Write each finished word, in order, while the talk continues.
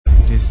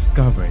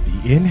discover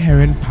the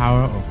inherent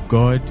power of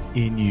God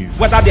in you.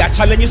 Whether there are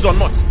challenges or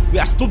not, we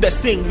are still the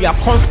same. We are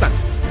constant.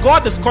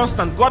 God is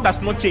constant. God does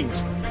not change.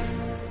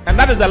 And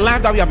that is the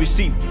life that we have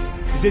received.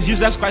 He says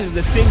Jesus Christ is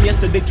the same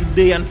yesterday,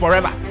 today, and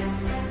forever.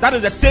 That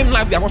is the same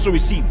life we have also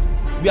received.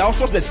 We are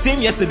also the same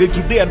yesterday,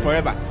 today, and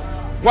forever.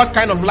 What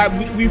kind of life?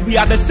 We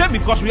are the same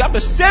because we have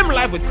the same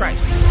life with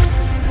Christ.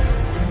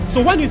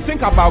 So when you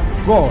think about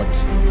God,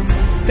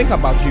 think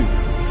about you.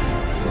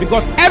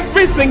 Because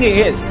everything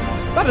He is,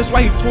 that is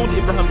why He told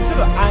Abraham, He said,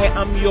 I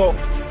am your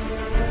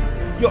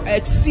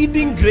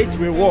exceeding great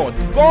reward.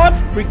 God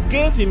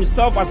gave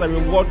Himself as a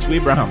reward to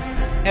Abraham.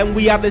 And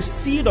we are the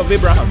seed of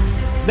Abraham.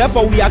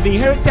 Therefore, we have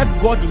inherited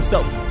God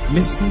Himself.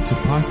 Listen to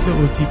Pastor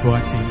O.T.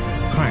 Boateng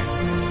as Christ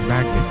is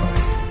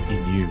magnified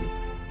in you.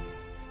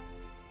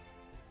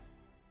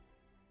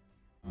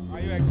 Are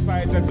you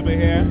excited to be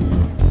here?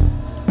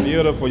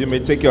 Beautiful. You may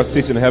take your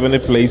seats in heavenly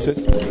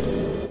places.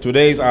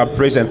 Today is our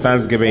praise and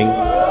thanksgiving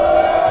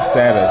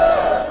service.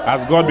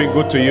 Has God been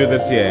good to you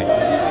this year?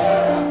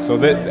 So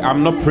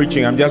I'm not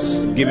preaching. I'm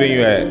just giving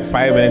you a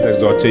 5-minute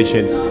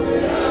exhortation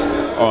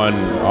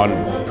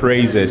on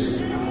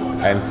praises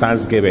and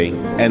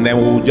thanksgiving, and then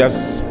we'll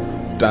just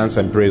dance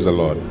and praise the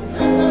Lord.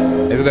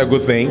 Is it a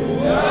good thing?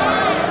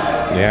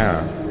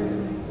 Yeah.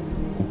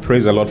 We'll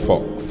praise the Lord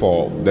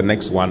for the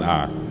next 1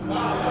 hour,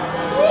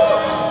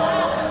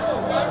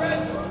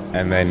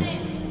 and then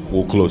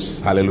we'll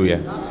close.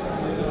 Hallelujah.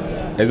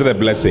 Is it a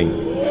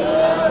blessing?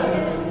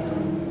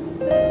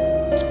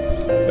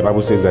 The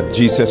Bible says that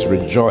Jesus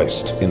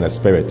rejoiced in the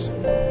Spirit.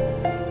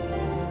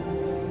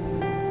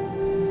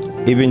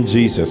 Even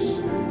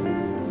Jesus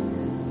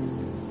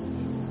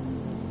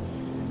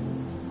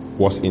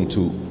was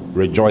into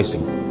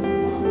rejoicing.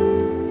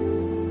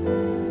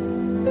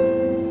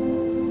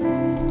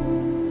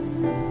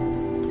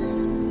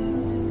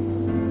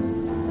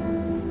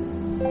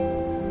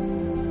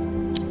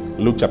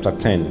 Luke chapter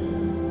 10.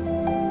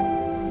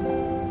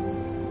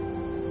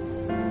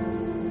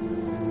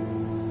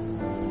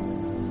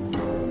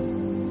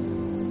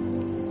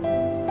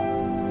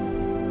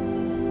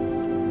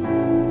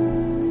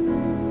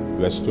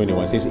 Verse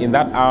 21 says, in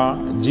that hour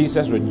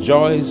Jesus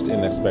rejoiced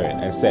in the Spirit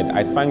and said,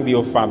 I thank thee,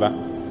 O Father,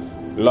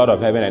 Lord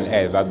of heaven and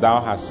earth, that thou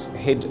hast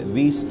hid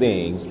these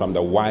things from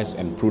the wise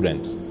and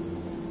prudent,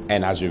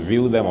 and hast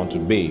revealed them unto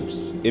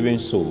babes. Even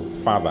so,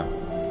 Father,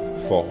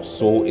 for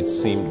so it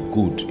seemed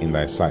good in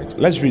thy sight.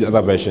 Let's read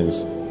other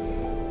versions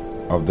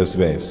of this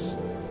verse.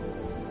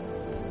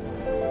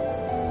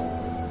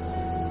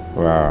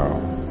 Wow.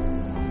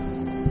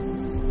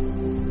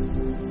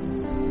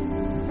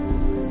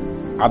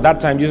 At that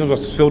time, Jesus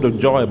was filled with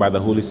joy by the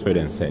Holy Spirit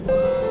and said,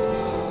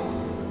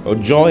 oh,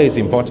 joy is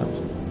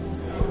important.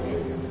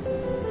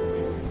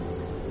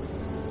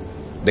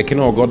 The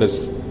kingdom of God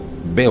is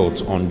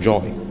built on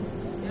joy.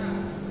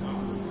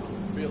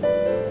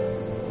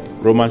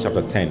 Romans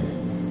chapter 10,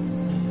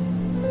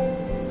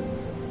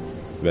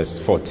 verse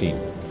 14.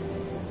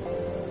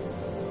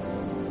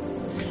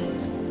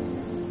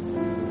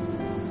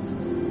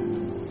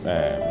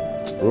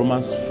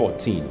 Romans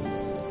 14,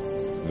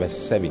 verse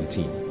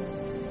 17.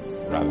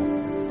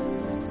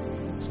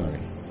 Sorry.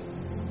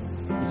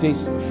 It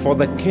says, for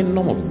the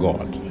kingdom of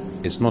God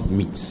is not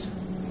meat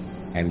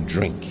and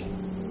drink,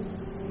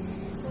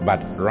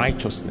 but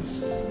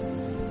righteousness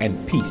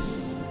and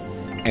peace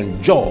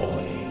and joy.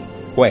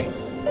 Where?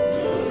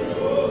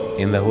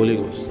 In the Holy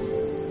Ghost.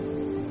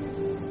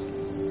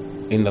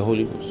 In the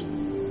Holy Ghost.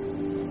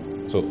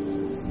 So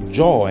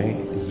joy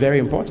is very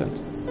important.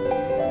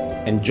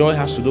 And joy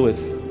has to do with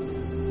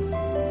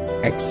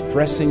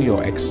expressing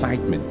your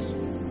excitement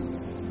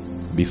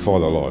before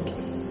the Lord.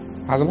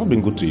 Has the Lord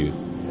been good to you?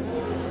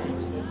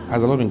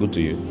 Has the Lord been good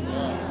to you?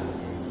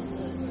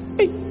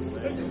 Hey,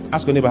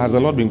 ask your neighbor, has the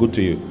Lord been good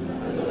to you?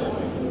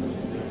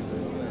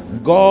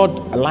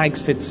 God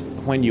likes it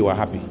when you are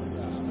happy.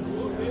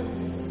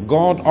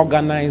 God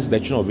organized the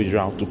children of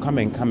Israel to come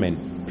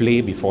and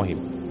play before Him.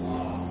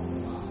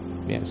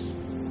 Yes.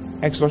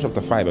 Exodus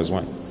chapter 5 verse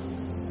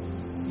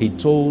 1. He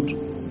told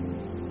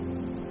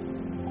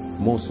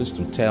Moses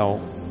to tell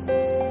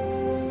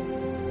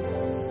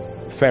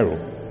Pharaoh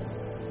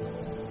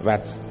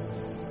that,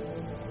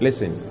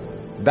 listen,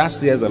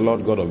 thus says the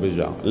Lord God of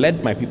Israel,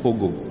 let my people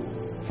go.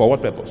 For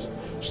what purpose?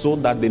 So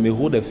that they may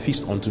hold a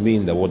feast unto me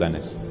in the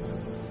wilderness.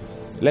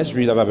 Let's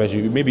read other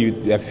version.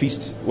 Maybe a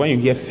feast. When you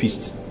hear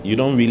feast, you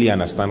don't really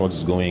understand what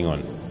is going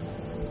on.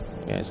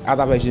 Yes.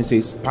 Other version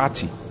says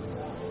party.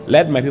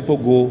 Let my people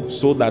go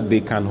so that they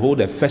can hold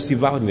a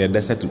festival in the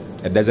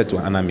desert to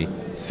honor me.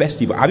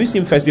 Festival. Have you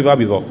seen festival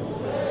before?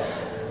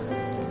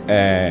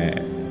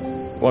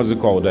 What's it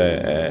called?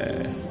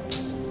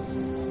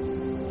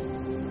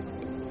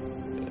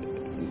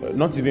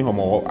 Not even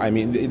homo. I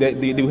mean,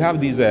 they have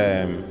these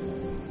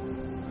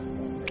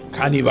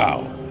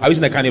carnival. Have you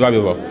seen a carnival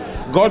before?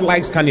 God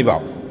likes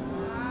carnival.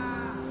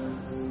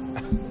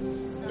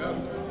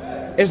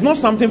 It's not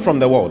something from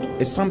the world.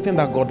 It's something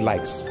that God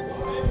likes.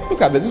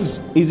 Look at this. This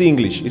is easy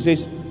English. It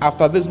says,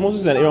 after this,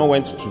 Moses and Aaron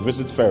went to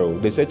visit Pharaoh.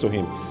 They said to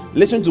him,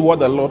 listen to what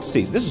the Lord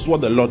says. This is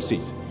what the Lord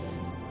says.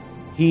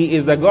 He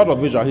is the God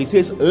of Israel. He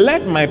says,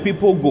 let my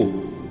people go.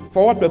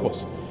 For what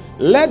purpose?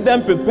 Let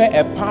them prepare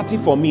a party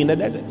for me in the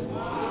desert.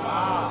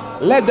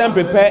 Let them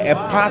prepare a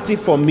party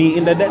for me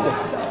in the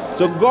desert.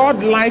 So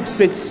God likes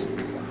it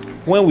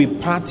when we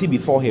party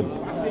before him.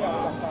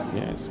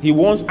 Yes. He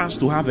wants us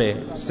to have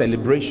a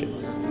celebration.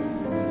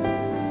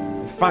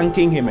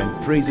 Thanking him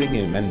and praising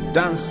him and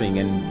dancing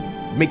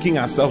and making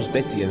ourselves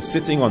dirty and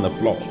sitting on the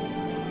floor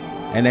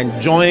and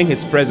enjoying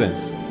his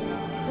presence.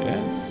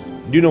 Yes.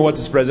 Do you know what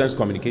his presence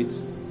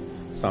communicates?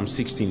 Psalm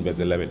 16 verse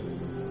 11.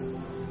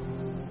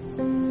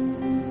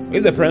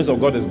 If the presence of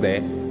God is there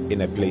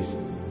in a place,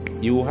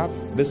 you will have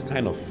this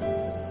kind of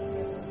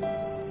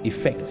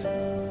effect.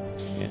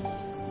 Yes.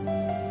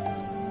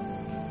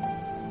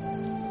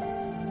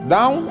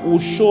 Thou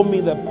wilt show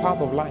me the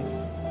path of life.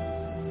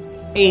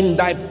 In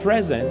thy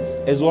presence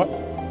is what?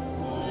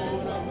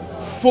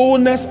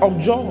 Fullness of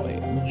joy.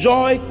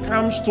 Joy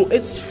comes to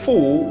its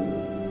full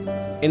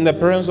in the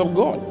presence of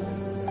God.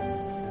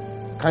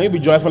 Can you be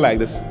joyful like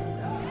this?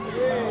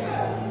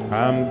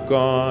 I'm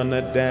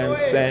gonna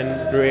dance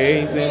and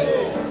praise him.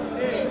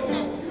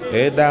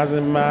 It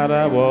doesn't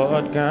matter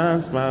what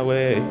comes my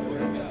way.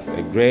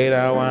 The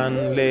greater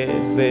one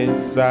lives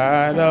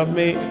inside of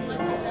me.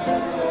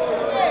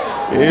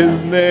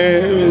 His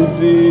name is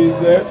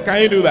Jesus.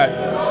 Can you do that?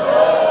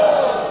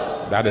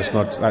 That is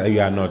not, you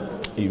are not,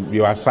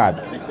 you are sad.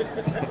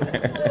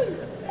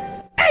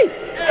 Hey!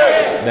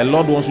 The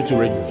Lord wants you to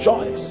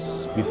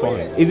rejoice before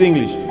him. Is it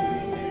English?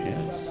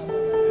 Yes.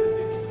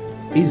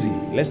 Easy.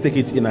 Let's take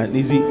it in an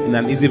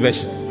easy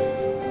version.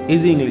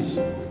 Easy English.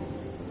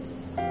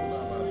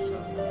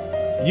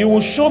 You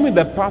will show me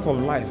the path of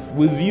life.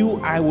 With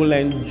you, I will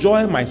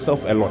enjoy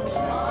myself a lot.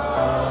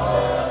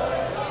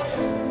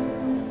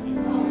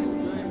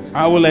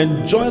 I will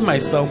enjoy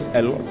myself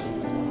a lot.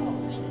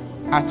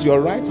 At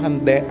your right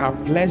hand, there are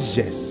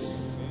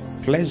pleasures.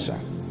 Pleasure.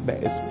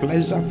 There is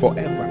pleasure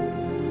forever.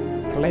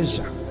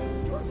 Pleasure.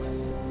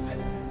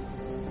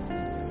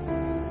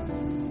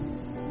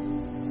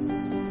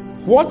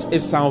 What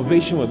is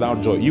salvation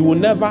without joy? You will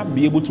never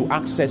be able to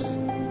access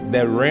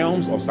the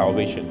realms of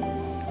salvation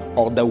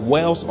or the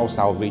wells of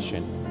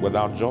salvation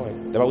without joy.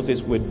 The Bible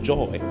says, with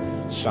joy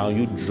shall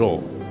you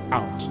draw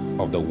out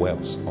of the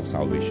wells of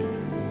salvation.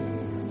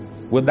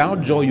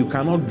 Without joy, you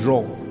cannot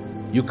draw.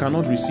 You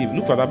cannot receive.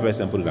 Look for that verse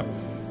and put it up.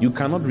 You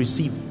cannot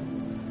receive.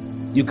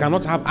 You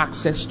cannot have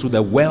access to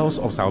the wells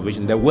of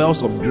salvation. The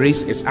wells of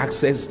grace is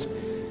accessed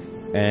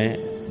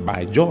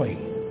by joy.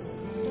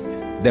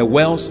 The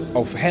wells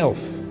of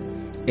health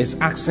is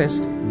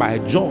accessed by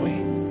joy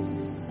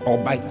or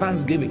by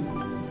thanksgiving.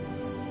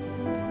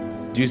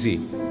 Do you see?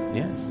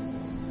 Yes.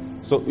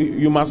 So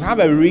you must have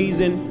a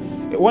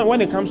reason. When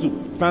it comes to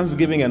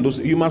thanksgiving and those,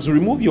 you must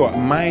remove your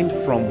mind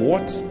from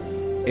what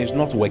is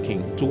not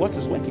working to what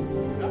is working.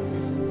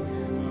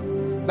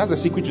 That's the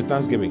secret to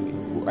thanksgiving.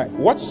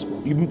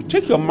 You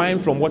take your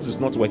mind from what is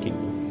not working,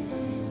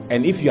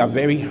 and if you are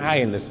very high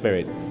in the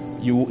spirit,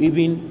 you will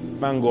even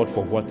thank God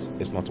for what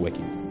is not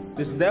working.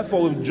 It is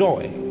therefore with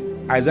joy,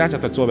 Isaiah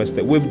chapter 12 verse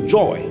 10, with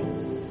joy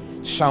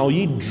shall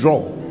ye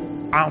draw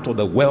out of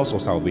the wells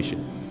of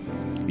salvation.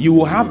 You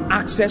will have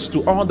access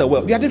to all the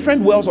wells. There are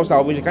different wells of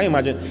salvation. Can you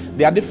imagine?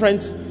 There are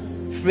different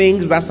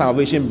things that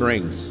salvation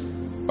brings.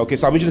 Okay,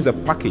 salvation is a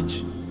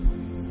package.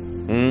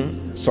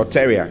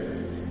 Soteria.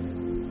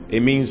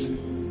 It means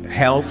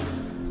health,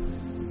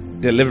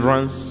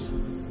 deliverance,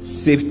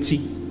 safety,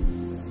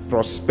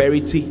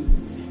 prosperity,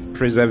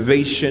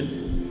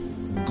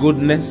 preservation,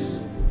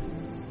 goodness,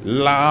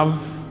 love,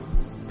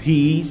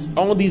 peace.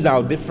 All these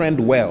are different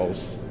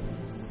wells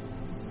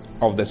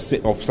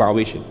of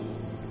salvation.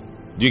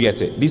 Do you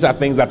get it? These are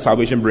things that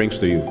salvation brings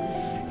to you.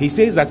 He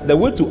says that the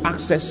way to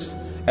access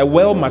a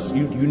well must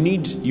you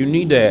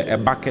need a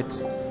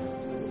bucket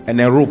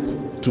and a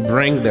rope to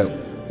bring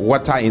the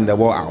water in the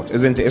well out,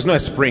 isn't it? It's not a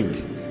spring,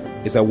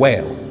 it's a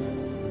well.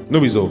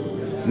 No, so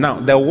now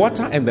the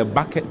water and the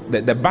bucket,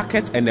 the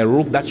bucket and the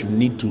rope that you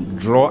need to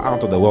draw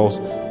out of the wells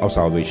of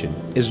salvation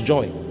is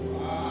joy.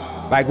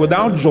 Like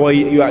without joy,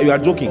 you are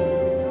joking.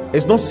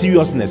 It's not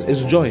seriousness,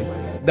 it's joy.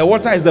 The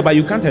water is there, but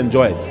you can't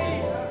enjoy it.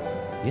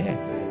 Yeah,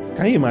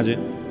 can you imagine?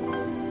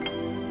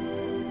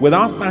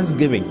 Without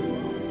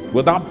thanksgiving,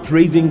 without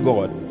praising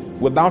God,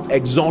 without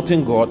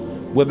exalting God,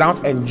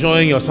 without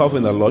enjoying yourself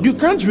in the Lord, you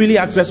can't really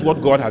access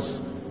what God has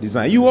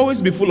designed. You will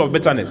always be full of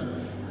bitterness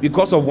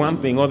because of one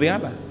thing or the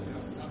other.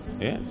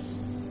 Yes.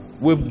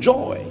 With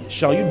joy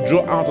shall you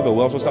draw out of the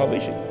wells of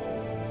salvation.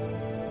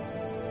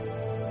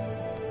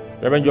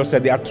 Reverend George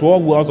said there are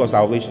 12 wells of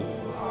salvation.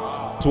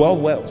 12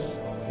 wells.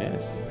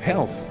 Yes.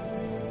 Health,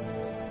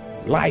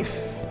 life,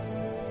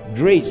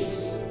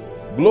 grace,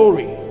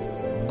 glory,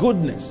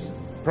 goodness,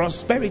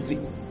 prosperity,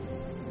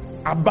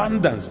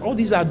 abundance. All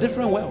these are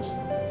different wells.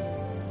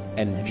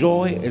 And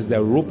joy is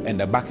the rope and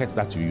the bucket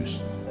that you use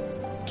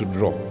to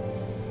draw.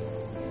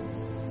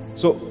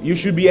 So you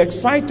should be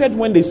excited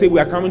when they say we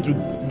are coming to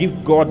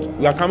give God,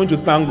 we are coming to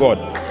thank God.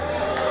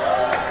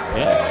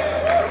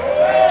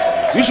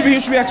 Yes. You should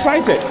be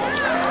excited.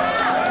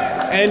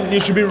 And you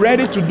should be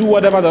ready to do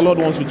whatever the Lord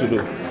wants you to do.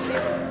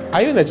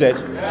 Are you in the church?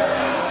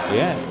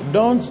 Yeah.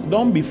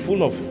 Don't be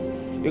full of.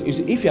 You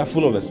see, if you are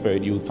full of the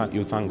Spirit, you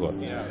thank God.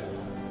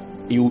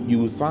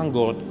 You thank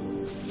God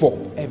for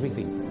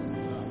everything.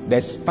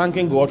 There's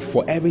thanking God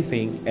for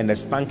everything, and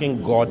there's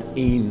thanking God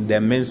in the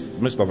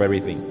midst of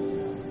everything.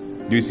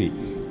 Do you see?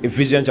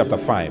 Ephesians chapter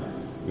 5,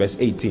 verse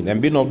 18.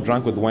 And be not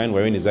drunk with wine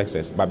wherein is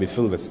excess, but be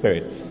filled with the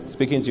Spirit,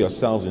 speaking to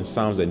yourselves in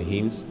psalms and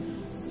hymns,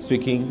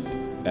 singing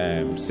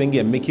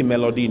and making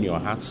melody in your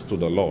hearts to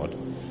the Lord.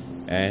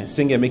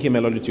 Sing and making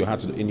melody to your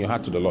heart in your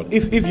heart to the Lord.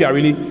 If you are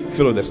really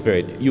filled with the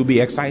Spirit, you'll be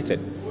excited.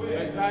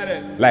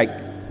 Like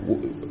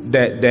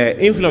the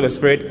influence of the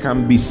Spirit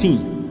can be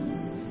seen.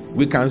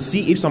 We can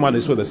see if someone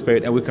is filled with the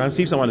Spirit, and we can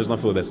see if someone is not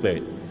filled with the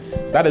Spirit.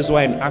 That is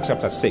why in Acts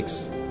chapter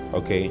 6,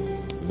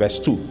 verse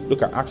 2.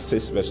 Look at Acts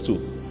 6, verse 2.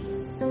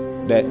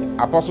 The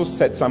apostles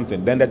said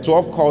something. Then the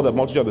 12 called the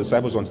multitude of the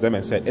disciples unto them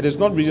and said, it is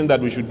not reason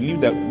that we should leave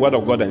the word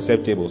of God and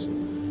serve tables.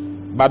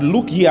 But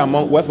look ye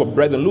wherefore,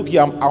 brethren, look ye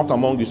out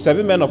among you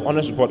 7 men of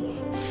honest report,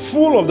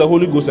 full of the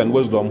Holy Ghost and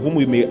wisdom, whom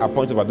we may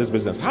appoint about this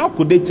business. How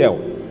could they tell?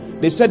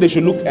 They said they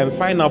should look and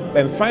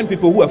find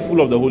people who are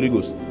full of the Holy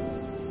Ghost.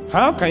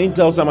 How can you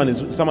tell someone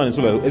is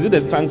full of? Is it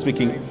the tongue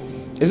speaking?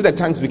 Is it the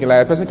tongue speaking?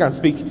 Like a person can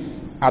speak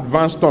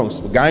advanced tongues.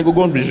 He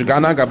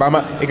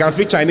can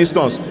speak Chinese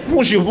tongues.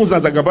 Is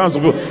that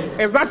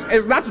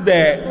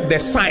the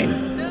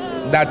sign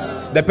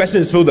that the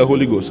person is filled with the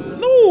Holy Ghost?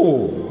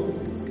 No.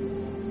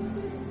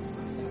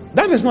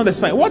 That is not the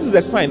sign. What is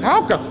the sign?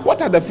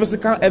 What are the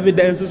physical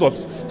evidences of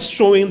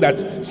showing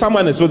that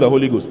someone is filled with the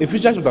Holy Ghost?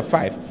 Ephesians chapter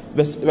 5,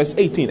 verse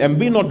 18. And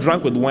be not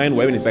drunk with wine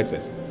wherein is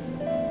excess.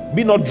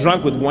 Be not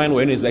drunk with wine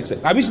wherein is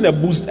excess. Have you seen a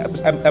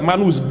man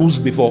who is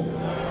boozed before?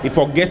 He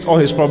forgets all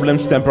his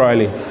problems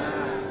temporarily.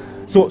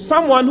 So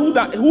someone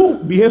who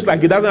behaves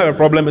like he doesn't have a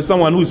problem is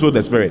someone who is filled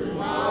with the Spirit.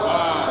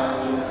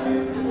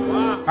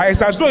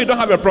 It's as though you don't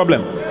have a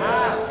problem.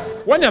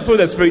 When you're filled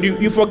with the Spirit,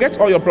 you forget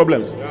all your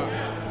problems.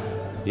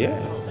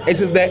 Yeah. It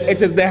is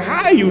the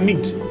high you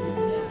need,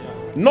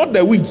 not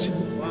the weed,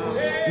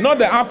 not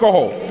the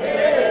alcohol,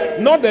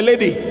 not the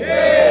lady.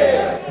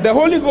 The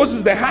Holy Ghost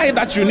is the high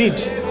that you need,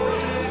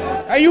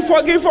 and you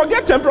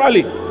forget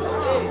temporarily. Have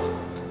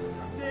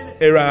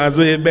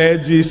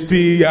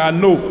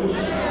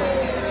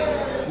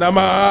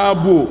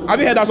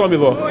you heard that song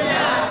before?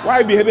 Why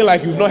are you behaving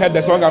like you've not heard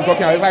the song I'm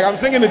talking about? It's like I'm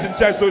singing it in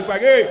church, so it's like,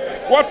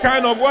 hey, what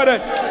kind of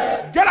word?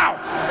 Get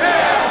out!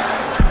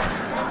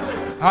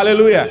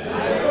 Hallelujah.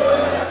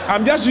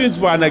 I'm just using it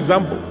for an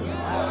example.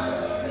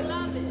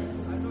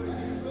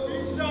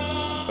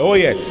 Oh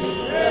yes.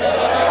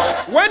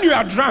 When you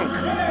are drunk,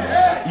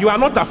 you are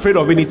not afraid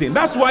of anything.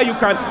 That's why you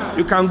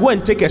can go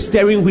and take a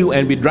steering wheel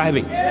and be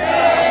driving.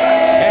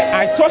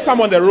 I saw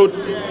someone on the road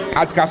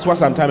at Kaswa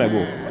some time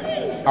ago.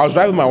 I was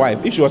driving my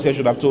wife. If she was here, I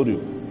should have told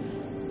you.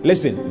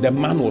 Listen, the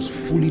man was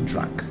fully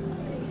drunk.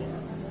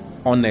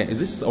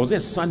 Was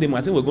it Sunday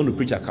morning? I think we're going to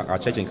preach at our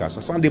church in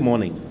Kaswa. Sunday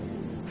morning,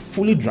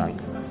 fully drunk,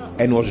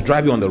 and was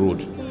driving on the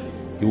road.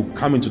 He will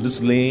come into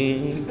this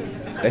lane,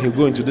 then he'll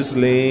go into this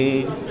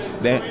lane,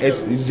 then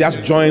he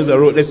just joins the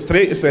road. It's a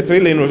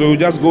 3-lane road, so he'll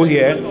just go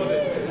here,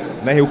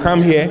 then he'll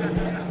come here.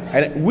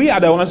 And we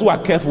are the ones who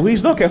are careful.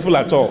 He's not careful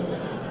at all.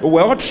 But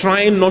we're all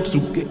trying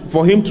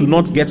for him to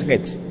not get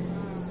hurt.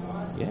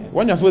 Yeah.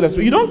 When you're filled with the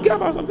Spirit, you don't care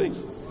about some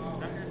things.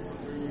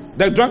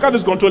 The drunkard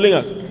is controlling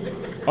us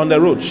on the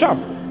road. Sharp.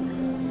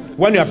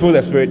 When you're filled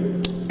with the Spirit,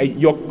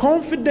 your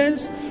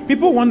confidence,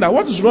 people wonder,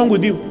 what is wrong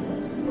with you?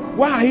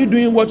 Why are you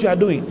doing what you are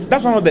doing?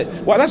 That's one of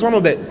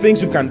the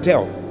things you can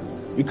tell.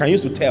 You can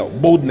use to tell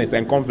boldness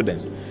and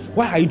confidence.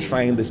 Why are you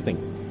trying this thing?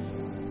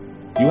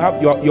 You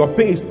have your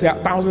pay is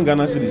 1,000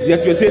 Ghana cedis.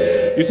 Yet you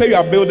say you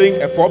are building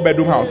a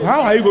 4-bedroom house.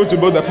 How are you going to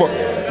build a 4?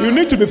 You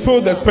need to be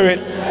filled with the Spirit.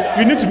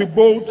 You need to be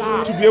bold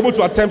to be able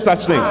to attempt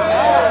such things.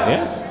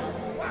 Yes.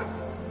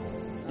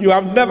 You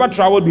have never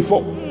traveled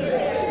before.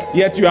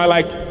 Yet you are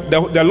like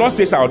the Lord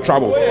says I'll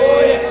travel.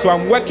 So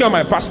I'm working on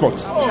my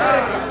passport.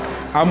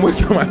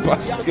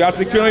 You are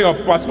securing your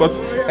passport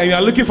and you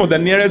are looking for the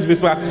nearest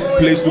visa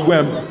place to go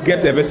and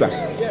get a visa.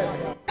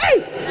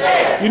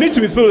 Hey! You need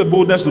to be filled with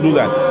boldness to do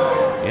that.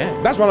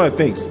 Yeah, that's one of the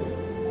things.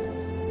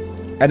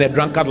 And a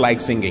drunkard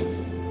likes singing.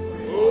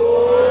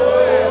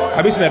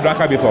 Have you seen a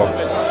drunkard before?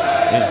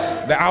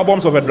 Yeah. The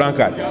albums of a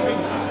drunkard.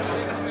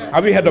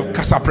 Have you heard of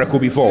Kasapreko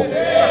before?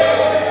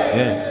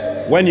 Yes.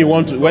 When you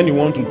want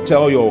to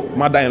tell your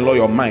mother-in-law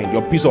your mind,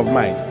 your peace of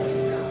mind.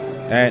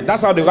 And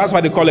that's why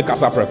they call it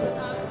Kasapreko.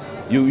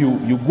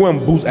 You go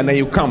and boost and then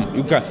you come.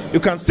 You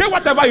can say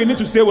whatever you need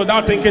to say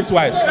without thinking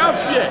twice.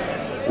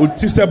 With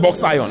T-shirt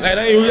box iron. And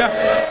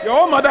then your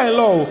own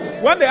mother-in-law,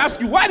 when they ask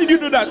you, why did you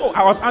do that? Oh,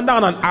 I was under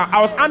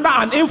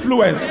an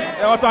influence.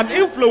 There was an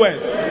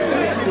influence.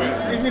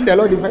 Even the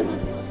Lord defends.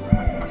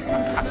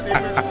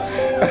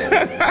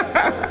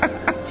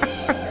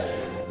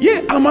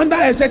 Yeah, I'm under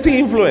a certain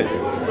influence.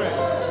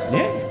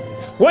 Yeah.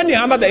 When you're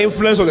under the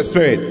influence of the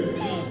Spirit,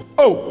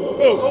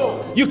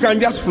 you can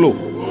just flow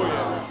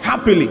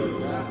happily.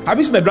 Have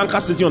you seen a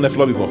drunkard sitting on the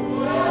floor before?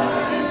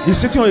 He's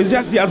sitting on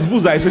he has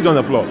bullseye, he's sitting on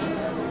the floor.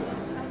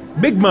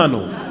 Big man,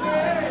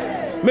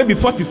 maybe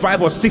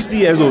 45 or 60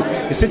 years old.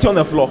 He's sitting on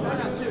the floor.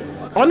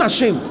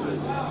 Unashamed.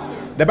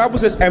 The Bible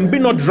says, and be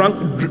not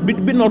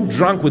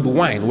drunk with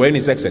wine wherein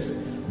is excess.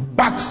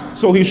 But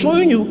so he's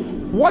showing you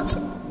what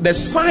the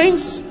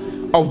signs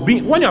of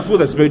being when you are filled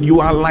with the Spirit, you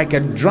are like a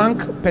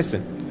drunk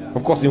person.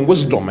 Of course, in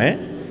wisdom,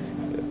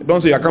 don't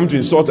say you are coming to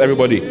insult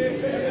everybody.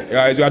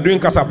 You are doing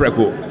casa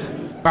preco.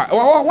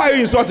 Why are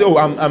you insulting? Oh,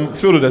 I'm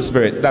filled with the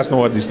Spirit. That's not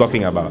what he's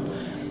talking about.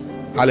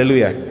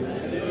 Hallelujah.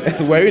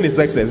 Wherein is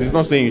excess, it's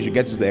not saying you should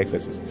get to the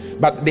excesses,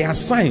 but there are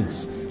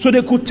signs, so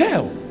they could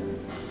tell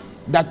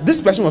that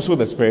this person was filled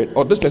with the Spirit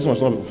or this person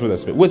was not filled with the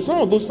Spirit with some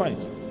of those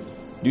signs.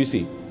 Do you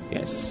see?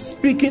 Yes.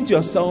 Speaking to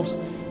yourselves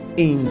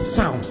in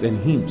psalms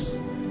and hymns.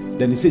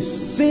 Then he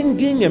says,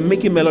 singing and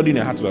making melody in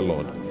your heart to the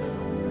Lord.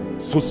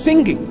 So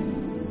singing,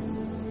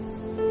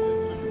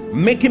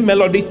 making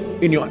melody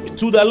in your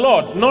to the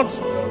Lord, not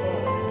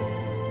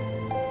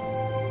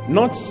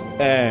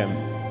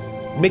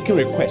making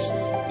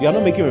requests. You are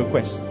not making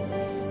requests.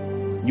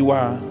 You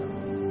are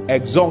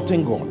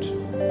exalting God.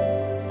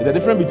 The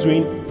difference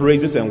between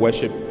praises and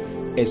worship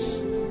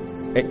is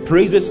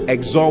praises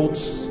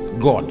exalts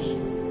God.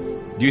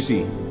 Do you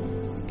see?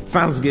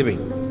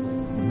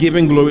 Thanksgiving,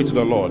 giving glory to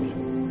the Lord,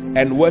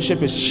 and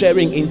worship is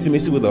sharing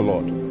intimacy with the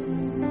Lord.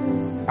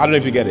 I don't know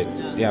if you get it.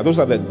 Yeah, those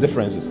are the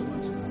differences.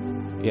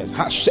 Yes,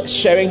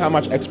 sharing how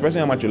much, expressing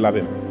how much you love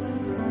Him.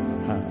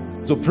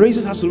 So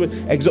praises has to be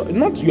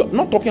you're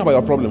not talking about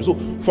your problems. So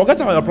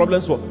forget about your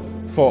problems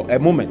for a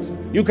moment.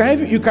 You can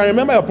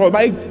remember your problem,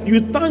 but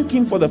you thank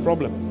Him for the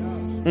problem.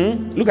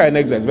 Look at the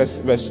next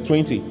verse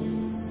 20.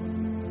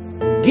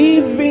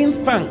 Giving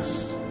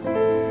thanks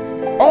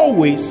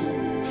always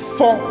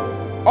for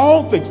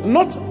all things,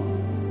 not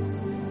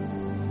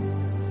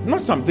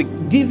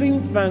something.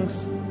 Giving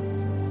thanks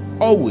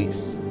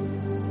always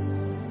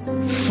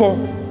for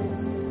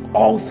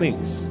all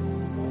things.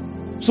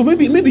 So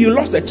maybe you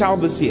lost a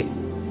child this year.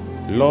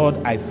 Lord,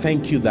 I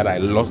thank you that I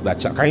lost that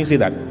child. Can you say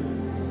that?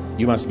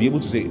 You must be able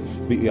to say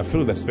you are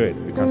filled with the Spirit.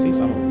 You can say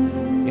something.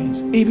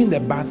 Yes, even the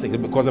bad thing,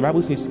 because the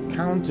Bible says,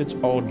 count it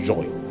all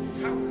joy,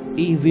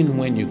 even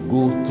when you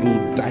go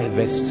through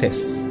diverse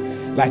tests.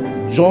 Like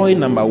joy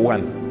number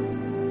one,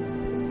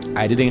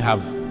 I didn't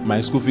have,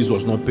 my school fees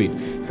was not paid.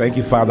 Thank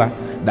you, Father,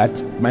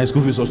 that my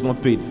school fees was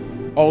not paid.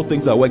 All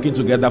things are working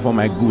together for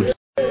my good.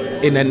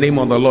 In the name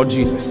of the Lord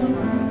Jesus.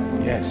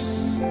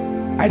 Yes.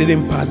 I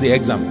didn't pass the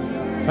exam.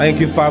 Thank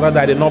you, Father,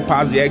 that I did not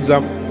pass the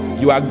exam.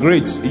 You are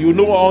great. You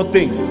know all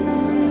things.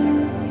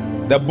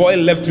 The boy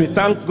left me.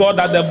 Thank God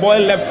that the boy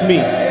left me.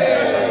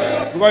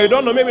 Because you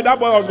don't know, maybe that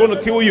boy was going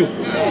to kill you.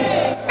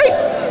 Hey.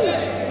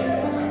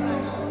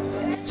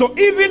 So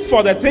even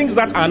for the things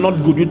that are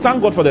not good, you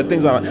thank God for the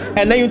things that are,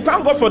 and then you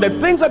thank God for the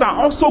things that are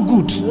also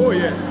good. Oh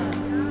yeah.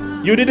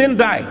 You didn't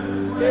die.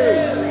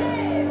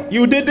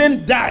 You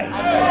didn't die.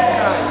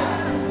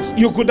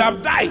 You could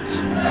have died.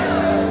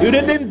 You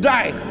didn't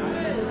die.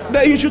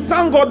 Then you should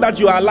thank God that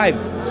you are alive.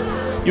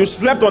 You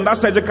slept on that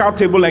surgical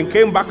table and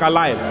came back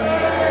alive.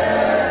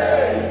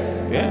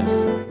 Yes.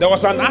 There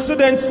was an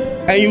accident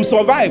and you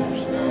survived.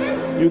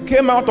 You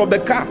came out of the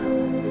car.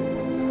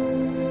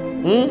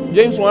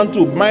 James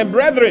 1:2. My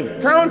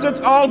brethren, count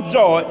it all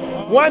joy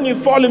when you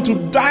fall into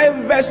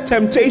diverse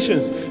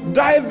temptations,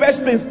 diverse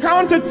things.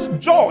 Count it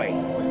joy.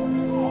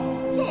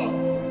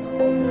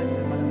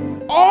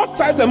 All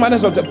types and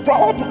manners of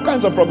all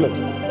kinds of problems.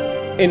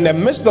 In the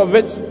midst of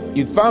it,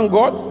 you thank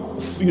God.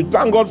 You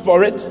thank God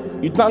for it.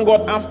 You thank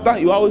God after.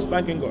 You're always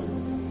thanking God.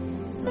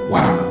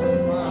 Wow.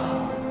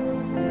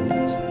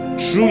 Yes.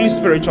 Truly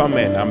spiritual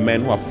men are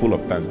men who are full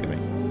of thanksgiving.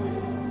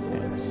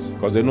 Yes.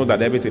 Because they know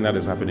that everything that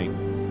is happening,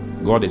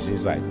 God is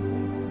inside.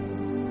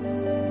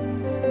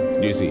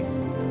 Do you see?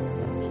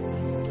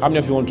 How many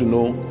of you want to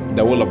know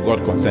the will of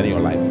God concerning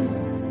your life?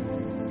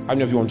 How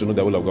many of you want to know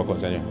the will of God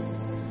concerning you?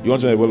 You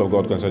want to know the will of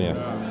God concerning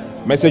you?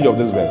 Message of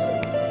this verse.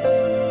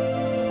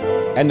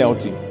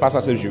 NLT.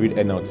 Pastor says you should read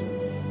NLT.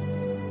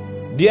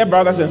 Dear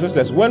brothers and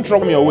sisters, when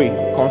trouble comes your way,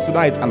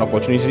 consider it an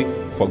opportunity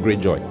for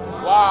great joy.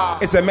 Wow.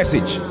 It's a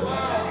message.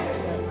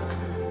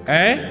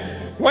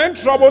 When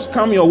troubles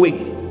come your way,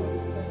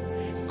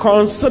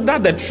 consider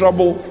the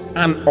trouble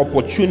an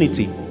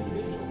opportunity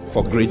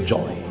for great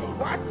joy.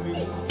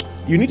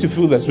 You need to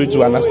feel the Spirit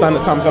to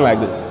understand something like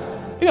this.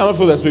 If you don't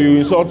feel the Spirit,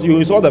 you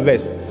insult the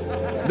verse.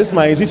 This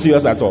man, is he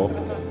serious at all?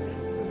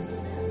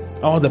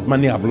 All the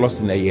money I've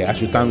lost in a year, I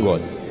should thank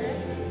God.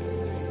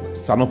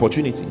 It's an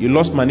opportunity. You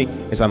lost money,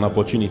 it's an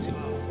opportunity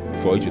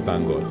for you to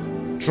thank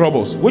God.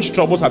 Troubles. Which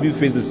troubles have you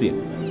faced this year?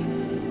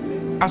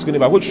 Ask your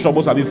neighbor, which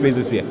troubles have you faced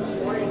this year?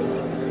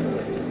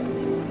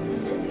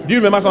 Do you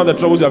remember some of the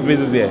troubles you have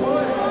faced this year?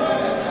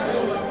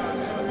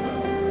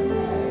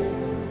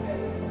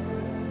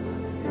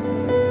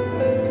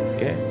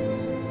 Yeah.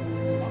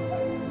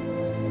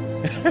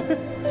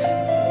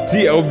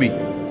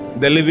 TLB,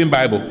 the Living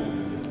Bible.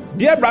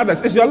 Dear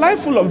brothers, is your life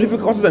full of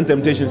difficulties and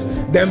temptations?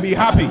 Then be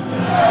happy.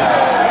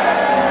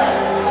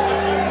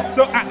 So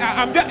So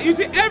I'm just, you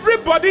see,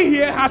 everybody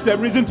here has a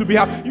reason to be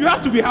happy. You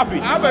have to be happy.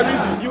 I have a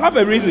reason. You have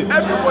a reason.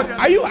 Everybody.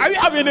 Are you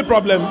having any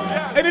problem?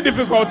 Yeah. Any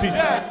difficulties?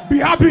 Yeah. Be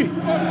happy.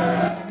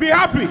 Be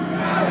happy.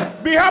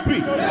 Be happy.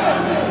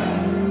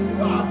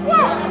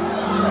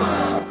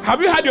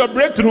 Have you had your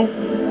breakthrough?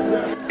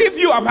 If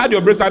you have had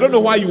your breakthrough, I don't know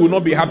why you will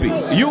not be happy.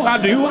 You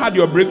had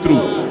your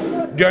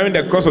breakthrough during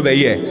the course of the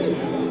year.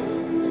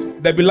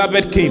 The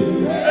beloved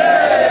came.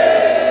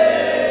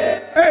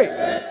 Hey.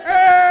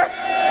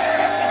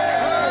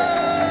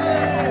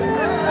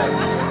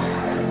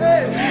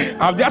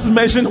 I've just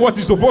mentioned what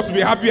you're supposed to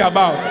be happy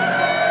about.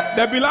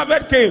 The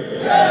beloved came.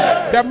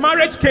 The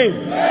marriage came.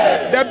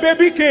 The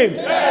baby came.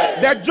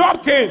 The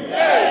job came.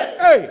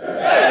 Hey.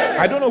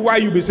 I don't know why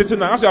you'll be sitting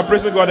there. As you are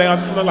praising God and you're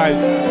sitting like,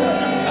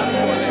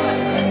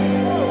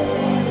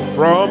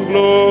 from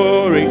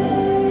glory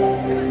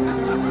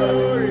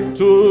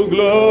to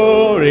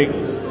glory,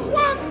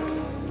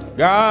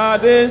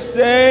 God is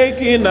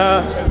taking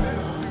us.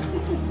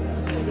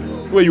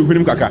 Where you hear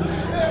him, Kaka?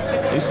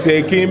 He's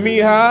taking me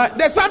high.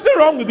 There's something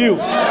wrong with you.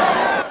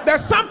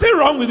 There's something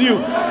wrong with you.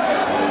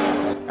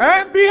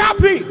 And be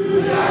happy.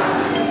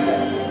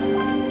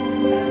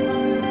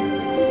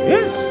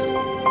 Yes.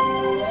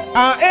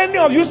 Are any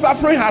of you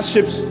suffering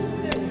hardships?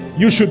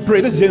 You should pray.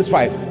 This is James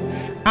 5.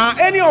 Are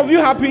any of you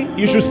happy?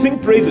 You should sing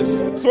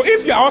praises. So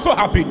if you are also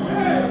happy,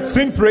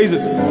 sing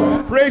praises.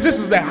 Praises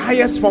is the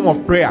highest form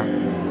of prayer.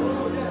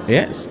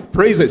 Yes.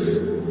 Praises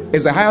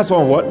is the highest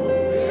form of what?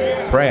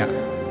 Prayer.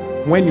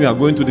 When you are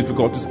going through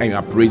difficulties and you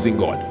are praising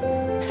God.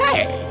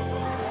 Hey!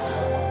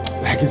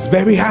 Like it's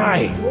very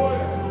high.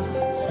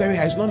 It's very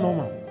high. It's not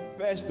normal.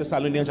 1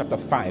 Thessalonians chapter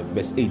 5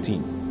 verse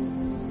 18.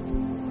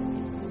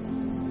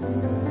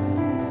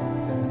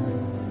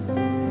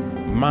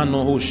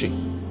 Manohoshi.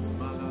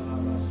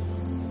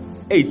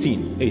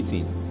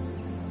 18.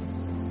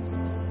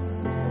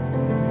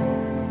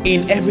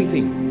 In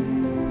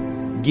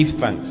everything, give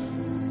thanks.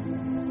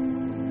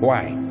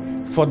 Why?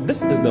 For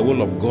this is the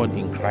will of God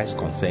in Christ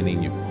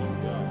concerning you.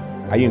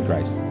 Are you in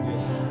Christ?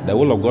 The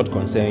will of God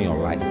concerning your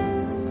life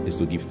is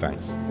to give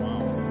thanks.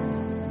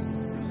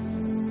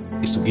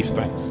 Is to give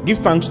thanks. Give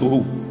thanks to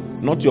who?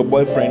 Not to your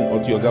boyfriend or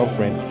to your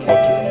girlfriend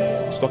or to.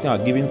 It's talking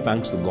about giving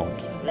thanks to God.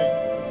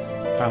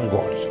 Thank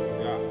God.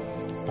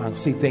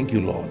 Say thank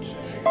you, Lord.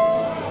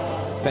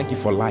 Thank you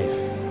for life.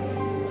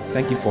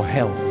 Thank you for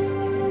health.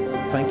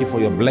 Thank you for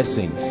your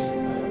blessings.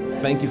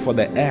 Thank you for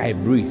the air I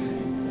breathe.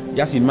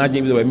 Just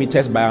imagine if there were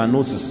meters by our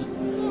noses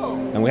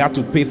and we have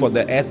to pay for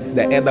the air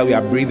that we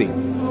are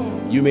breathing.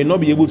 You may not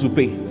be able to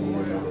pay.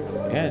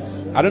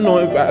 Yes. I don't know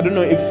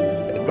if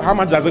how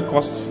much does it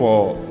cost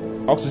for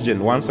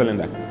oxygen, one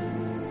cylinder?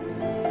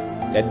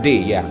 A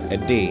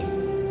day.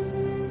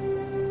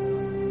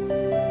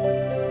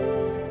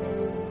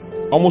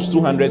 Almost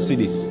 200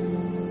 cedis.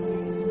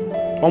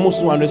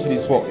 Almost 200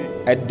 cedis for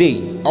a day.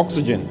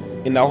 Oxygen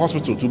in the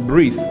hospital to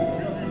breathe.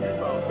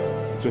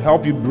 To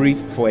help you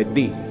breathe for a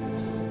day.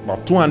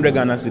 About 200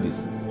 Ghana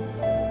cedis.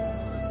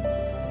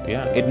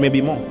 Yeah, it may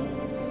be more.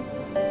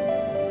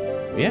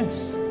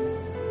 Yes.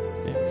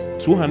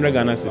 200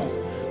 Ghana cedis.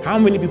 How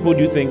many people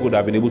do you think would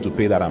have been able to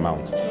pay that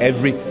amount?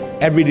 Every day.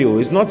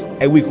 It's not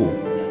a week.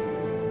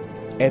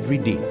 Every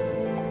day.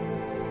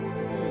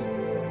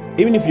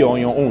 Even if you're on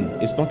your own,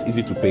 it's not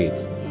easy to pay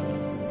it.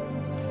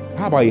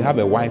 How about you have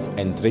a wife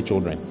and 3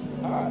 children?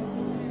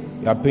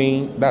 You are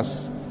paying,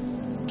 that's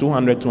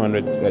 200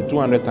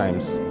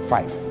 times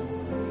 5.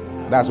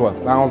 That's what?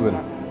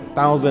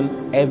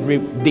 1,000 every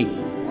day.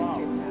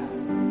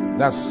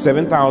 That's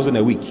 7,000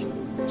 a week.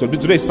 So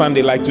today is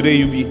Sunday, like today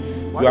you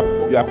are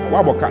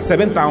what about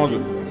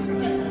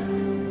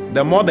 7,000?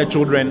 The more the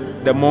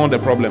children, the more the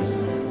problems.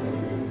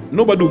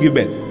 Nobody will give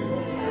birth.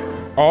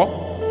 Or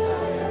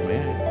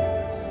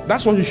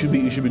that's what you should be.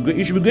 You should be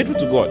grateful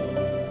to God.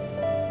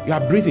 You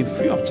are breathing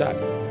free of charge.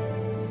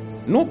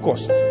 No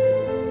cost.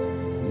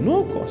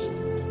 No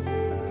cost.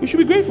 We should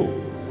be grateful.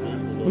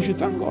 We should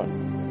thank God.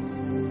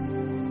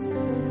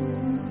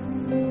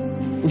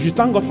 We should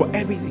thank God for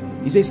everything.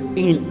 He says,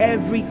 in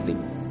everything.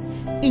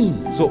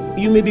 So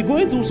you may be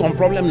going through some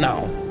problem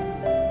now.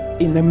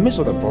 In the midst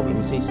of the problem,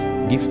 he says,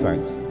 give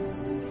thanks.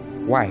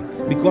 Why?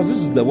 Because this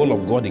is the will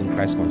of God in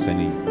Christ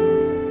concerning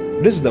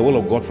you. This is the will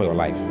of God for your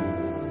life.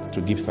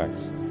 To give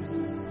thanks.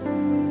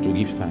 To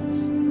give thanks.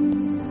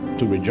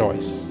 To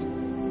rejoice.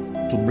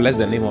 To bless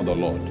the name of the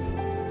Lord.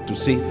 To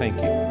say thank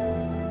you.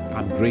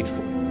 I'm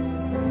grateful.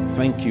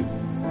 Thank you.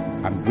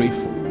 I'm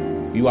grateful.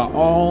 You are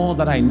all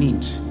that I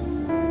need.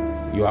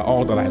 You are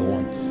all that I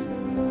want.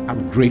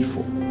 I'm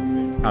grateful.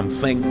 I'm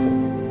thankful.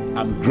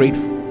 I'm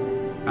grateful.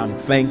 I'm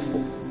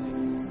thankful.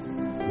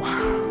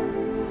 Wow.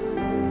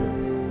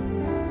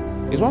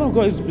 It's one of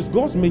God's, it's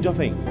God's major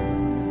thing.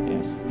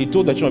 Yes. He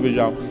told the children of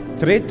Israel,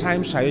 3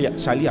 times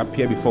shall he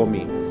appear before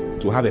me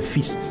to have a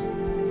feast,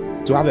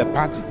 to have a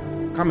party.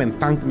 Come and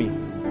thank me.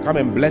 Come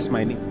and bless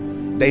my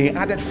name. Then he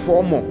added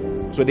 4 more.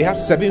 So they have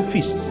 7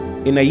 feasts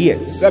in a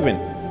year. 7.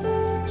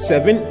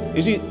 7.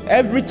 You see,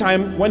 every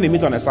time when they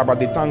meet on a Sabbath,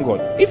 they thank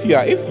God. If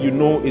you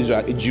know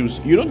Israel, Jews,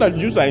 you know that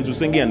Jews are into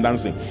singing and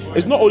dancing.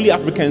 It's not only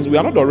Africans. We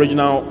are not the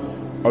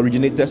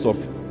originators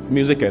of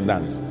music and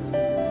dance.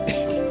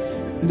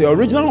 The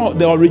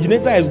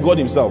originator is God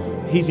himself.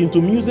 He's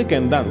into music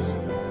and dance.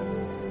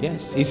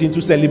 Yes, he's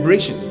into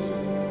celebration.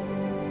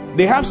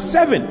 They have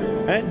 7.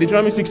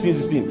 Deuteronomy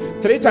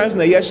 16:16. 3 times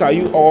in a year shall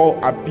all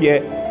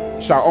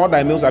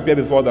thy males appear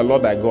before the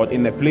Lord thy God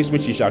in the place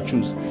which he shall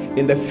choose,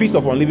 in the feast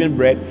of unleavened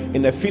bread,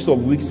 in the feast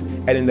of weeks,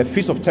 and in the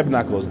feast of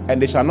tabernacles,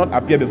 and they shall not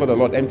appear before the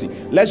Lord empty.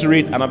 Let's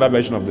read another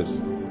version of this.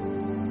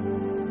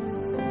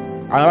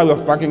 Another way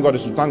of thanking God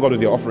is to thank God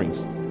with their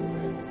offerings.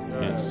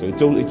 Yes. So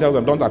it tells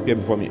them, don't appear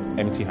before me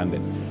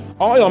empty-handed.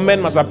 All your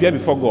men must appear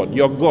before God,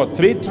 your God,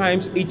 3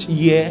 times each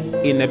year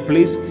in a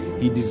place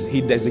he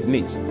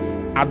designates.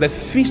 At the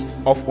feast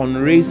of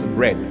unraised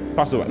bread.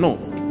 Passover. No,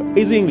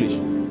 it's English.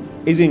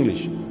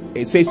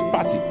 It says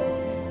party.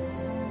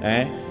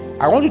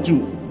 I want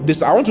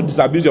to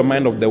disabuse your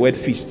mind of the word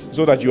feast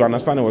so that you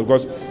understand it.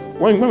 Because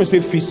when we say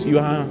feast, you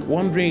are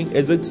wondering,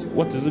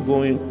 what is it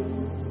going?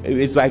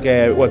 It's like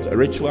a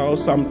ritual or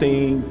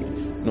something.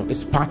 No,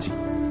 it's party.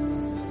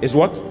 It's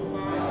what?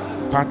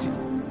 Party.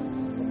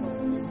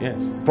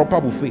 Yes,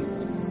 proper buffet.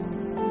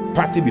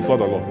 Party before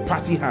the Lord.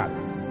 Party hard.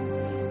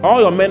 All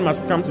your men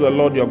must come to the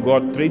Lord your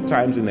God 3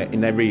 times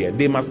in every year.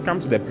 They must come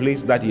to the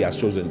place that he has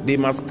chosen. They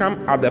must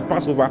come at the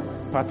Passover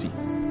party.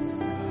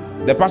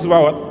 The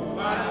Passover what?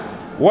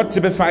 What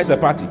typifies a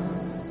party?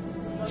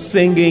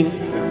 Singing,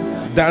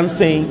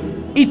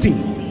 dancing, eating.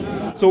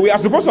 So we are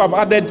supposed to have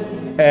added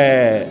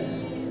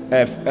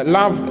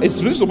love.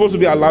 It's really supposed to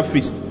be a love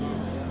feast.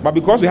 But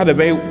because we had a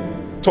very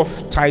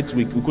tough, tight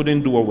week, we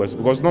couldn't do what was.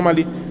 Because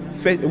normally,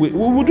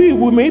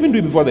 we may even do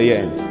it before the year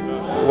ends.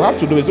 We have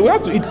to do it. So we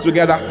have to eat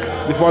together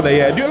before the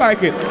year. Do you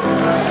like it?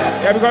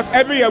 Yeah, because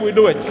every year we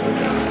do it.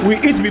 We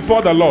eat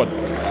before the Lord.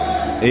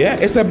 Yeah,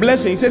 it's a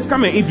blessing. He says,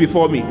 come and eat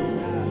before me.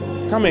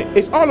 Come and,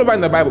 it's all over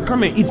in the Bible.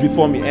 Come and eat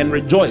before me and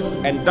rejoice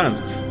and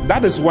dance.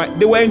 That is why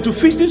they were into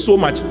feasting so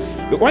much.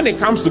 But when it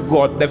comes to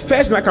God, the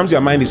first thing that comes to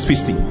your mind is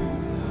feasting.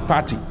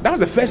 Party. That was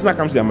the first thing that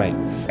comes to your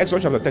mind.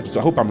 Exodus chapter 32.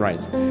 I hope I'm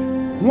right.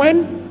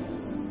 When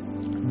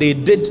they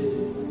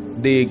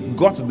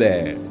got the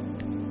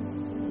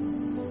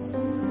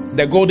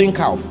golden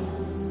calf.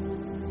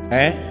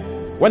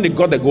 When they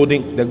got the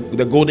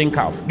golden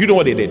calf, do you know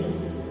what they did?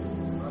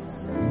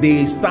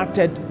 They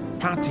started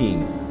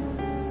partying.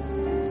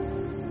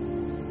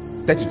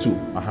 32.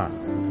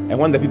 And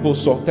when the people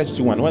saw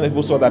 32:1, when the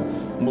people saw that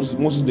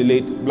Moses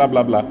delayed, blah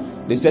blah blah,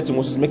 they said to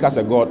Moses, make us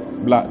a god,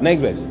 blah.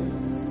 Next verse.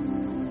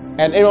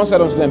 And Aaron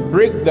said unto them,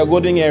 break the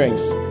golden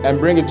earrings and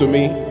bring it to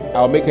me.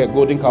 I'll make a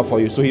golden calf for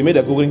you. So he made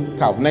a golden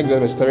calf. Next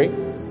verse 3.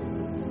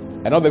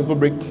 And all the people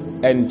break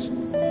and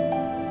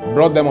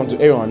brought them unto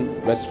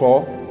Aaron, verse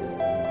 4,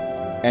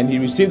 and he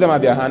received them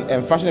at their hand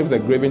and fashioned it with a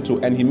graven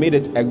tool, and he made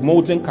it a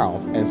molten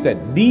calf and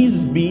said,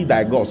 these be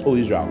thy gods, O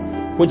Israel,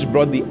 which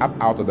brought thee up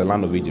out of the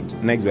land of Egypt.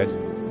 Next verse.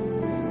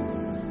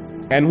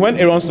 And when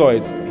Aaron saw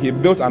it, he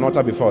built an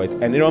altar before it,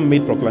 and Aaron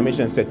made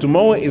proclamation and said,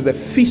 tomorrow is a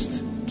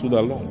feast to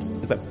the Lord.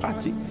 It's a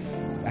party.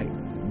 Like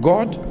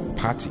God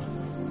party.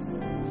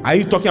 Are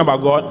you talking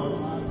about God?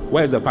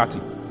 Where is the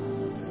party?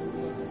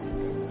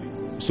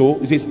 So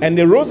it says, and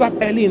they rose up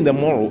early in the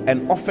morrow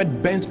and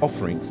offered burnt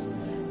offerings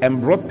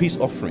and brought peace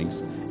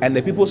offerings, and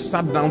the people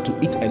sat down to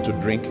eat and to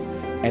drink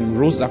and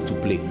rose up to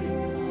play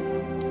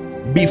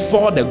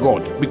before the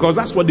God, because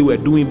that's what they were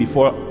doing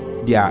before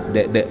the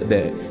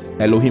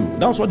Elohim.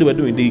 That's what they were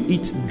doing. They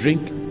eat,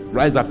 drink,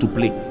 rise up to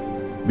play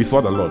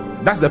before the Lord.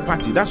 That's the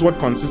party. That's what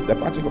consists the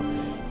party of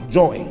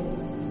joy,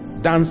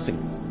 dancing,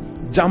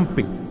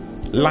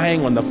 jumping,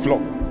 lying on the floor,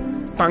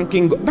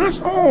 thanking God. That's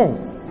all.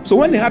 So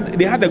when they had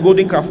the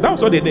golden calf,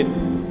 that's what they did.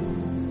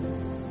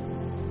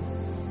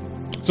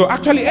 So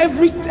actually,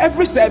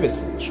 every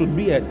service should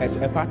be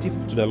a party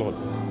to the Lord.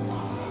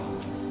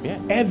 Yeah,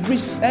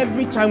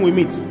 every time we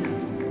meet,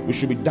 we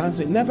should be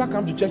dancing. Never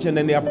come to church and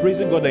then they are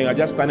praising God and you are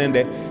just standing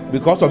there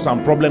because of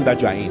some problem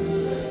that you are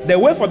in. The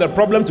way for the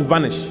problem to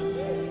vanish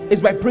is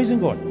by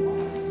praising God.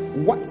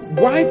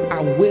 Wipe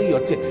away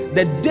your tears.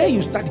 The day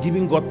you start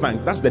giving God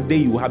thanks, that's the day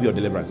you will have your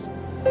deliverance.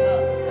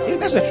 Yeah,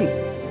 that's the truth.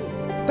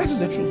 That is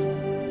the truth.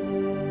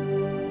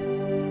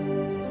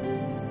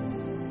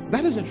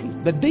 That is the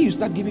truth. The day you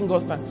start giving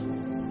God thanks.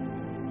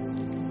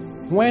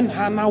 When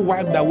Hannah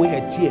wiped away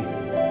her tear,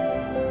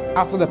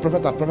 after the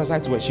prophet had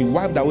prophesied to her, she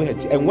wiped away her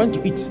tear and went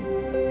to eat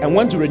and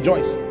went to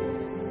rejoice.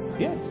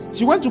 Yes,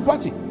 she went to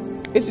party.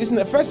 It's in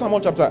the first Samuel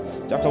chapter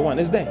 1.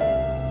 It's there.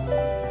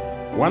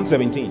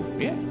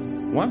 117. Yeah,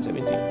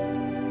 117.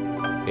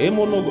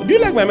 Do you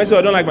like my message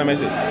or don't like my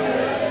message?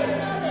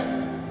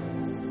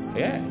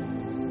 Yeah.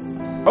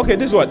 Okay,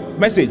 this is what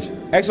message.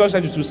 Exodus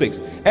 32:6.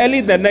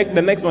 Early the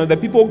next morning, the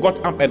people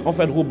got up and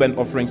offered whole burnt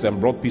offerings and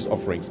brought peace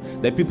offerings.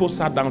 The people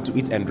sat down to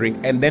eat and drink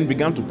and then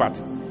began to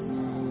party.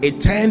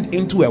 It turned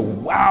into a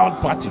wild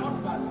party.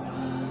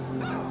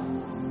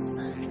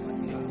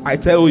 I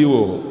tell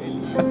you.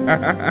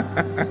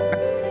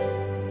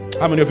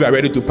 How many of you are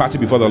ready to party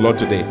before the Lord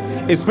today?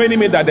 It's paining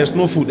me that there's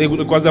no food,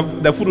 because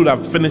the food would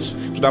have finished,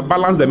 to have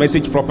balanced the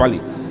message properly.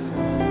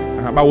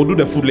 But we'll do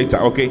the food later,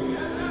 okay?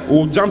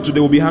 We'll jump today,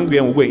 we'll be hungry,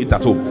 and we'll go eat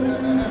at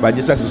home. But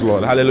Jesus is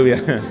Lord. Hallelujah.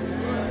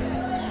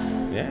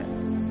 Yeah.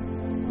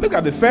 Look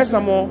at the 1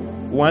 Samuel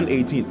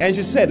 1:18. And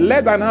she said,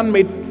 let thine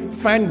handmaid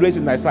find grace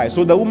in thy sight.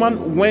 So the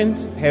woman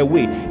went her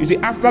way. You see,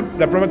 after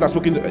the prophet has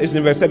spoken, it's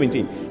in verse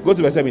 17. Go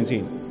to verse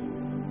 17.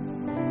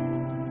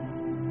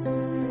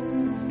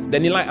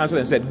 Then Eli answered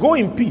and said, go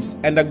in peace,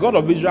 and the God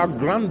of Israel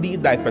grant thee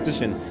thy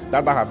petition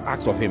that thou hast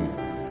asked of him.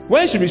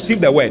 When she received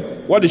the word,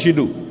 what did she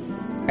do?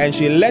 And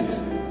she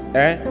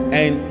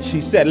and she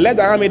said, let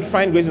thy handmaid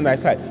find grace in thy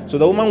sight. So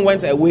the woman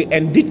went away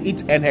and did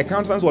it, and her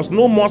countenance was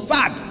no more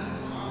sad.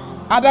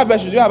 Other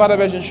versions, do you have other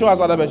versions? Show us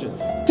other versions.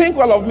 Think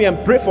well of me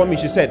and pray for me,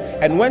 she said,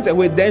 and went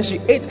away. Then she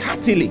ate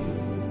heartily,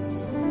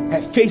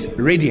 her face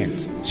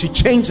radiant. She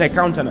changed her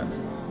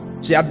countenance.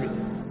 She had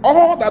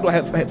all that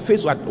her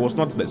face was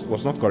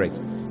not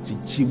correct.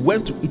 She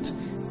went to eat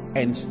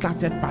and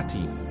started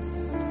partying.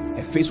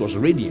 Her face was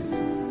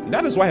radiant.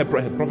 That is why her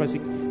prophecy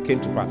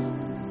came to pass.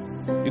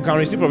 You can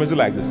receive prophecy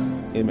like this.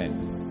 Amen.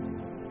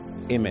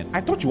 Amen.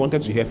 I thought you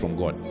wanted to hear from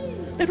God.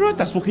 The prophet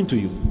has spoken to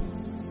you.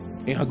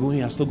 And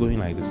you're still going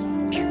like this.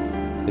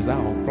 Is that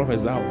all? Prophet,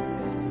 is that all?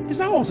 Is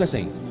that all I'm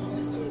saying?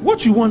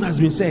 What you want has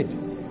been said.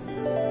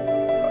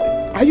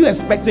 Are you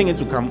expecting it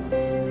to come?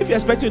 If you're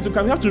expecting it to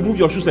come, you have to remove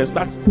your shoes and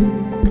start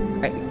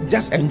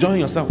just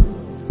enjoying yourself.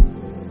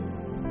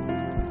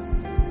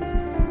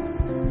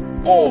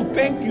 Oh,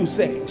 thank you,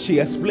 sir. She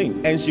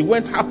explained. And she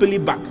went happily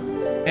back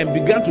and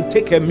began to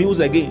take her meals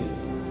again.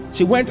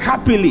 She went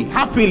happily.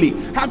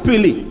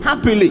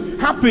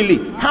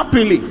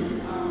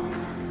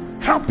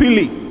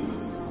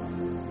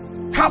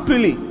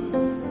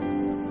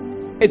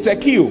 It's a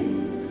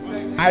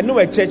queue. I know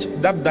a church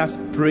that does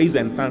praise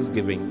and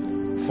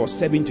thanksgiving for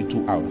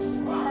 72 hours.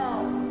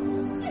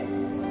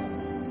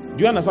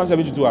 Do you understand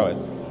 72 hours?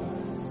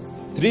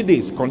 3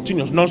 days,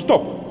 continuous,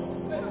 non-stop.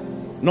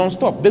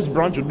 This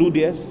branch will do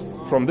this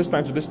from this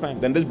time to this time.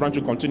 Then this branch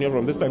will continue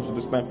from this time to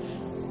this time.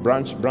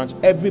 Branch.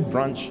 Every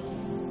branch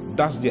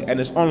does there, and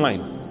it's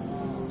online.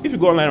 If you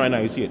go online right now,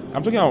 you see it.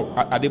 I'm talking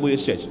about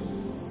Adeboye's church,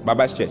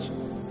 Baba's church.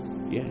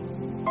 Yeah.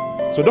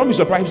 So don't be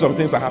surprised if some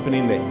things are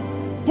happening there.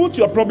 Put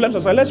your problems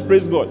aside. Let's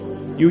praise God.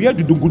 You hear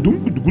do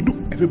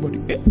everybody.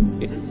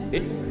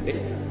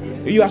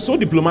 You are so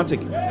diplomatic.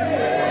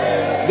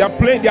 They are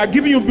playing. They are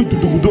giving you and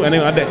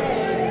then there.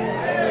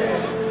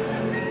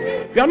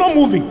 You are not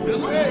moving.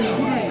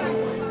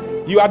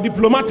 You are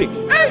diplomatic.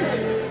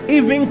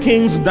 Even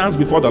kings dance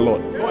before the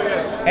Lord.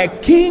 A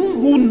king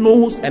who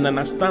knows and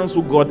understands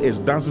who God is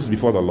dances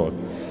before the Lord.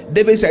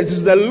 David said, it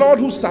is the Lord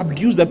who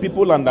subdues the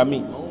people under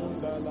me.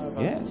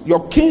 Yes,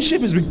 your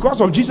kingship is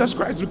because of Jesus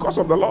Christ, because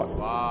of the Lord.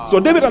 Wow.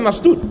 So David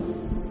understood.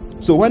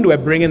 So when they were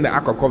bringing the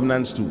Ark of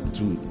Covenants to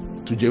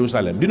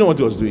Jerusalem, do you know what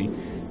he was doing?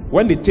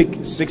 When they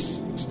take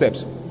 6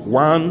 steps,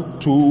 1,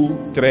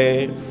 2,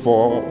 3,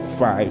 4,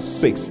 5,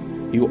 6,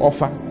 he will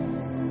offer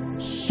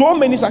so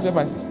many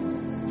sacrifices.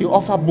 He will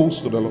offer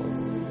bulls to the Lord.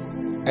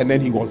 And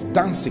then he was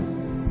dancing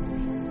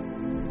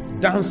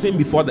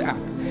before the ark.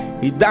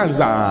 He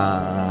danced.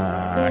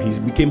 He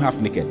became half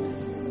naked.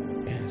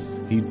 Yes,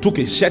 he took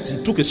his shirt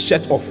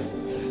off.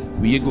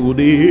 Have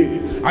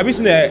you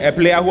seen a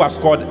player who has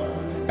scored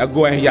a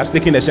goal and he has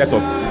taken the shirt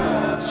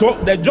off? So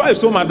the joy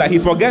is so much that he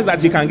forgets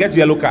that he can get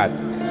yellow card.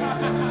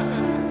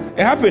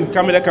 It happened.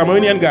 The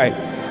Cameroonian guy.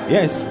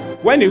 Yes,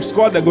 when he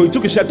scored the goal, he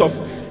took his shirt off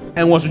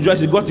and was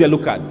rejoiced. He got yellow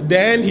card.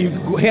 Then he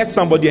hit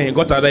somebody and he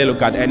got another yellow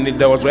card, and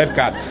there was red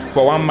card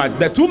for 1 match.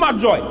 The too much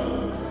joy.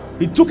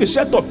 He took his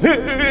shirt off.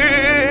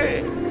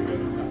 Yeah,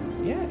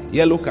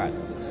 yellow card.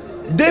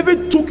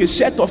 David took his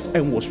shirt off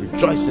and was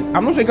rejoicing.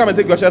 I'm not sure you come and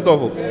take your shirt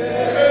off.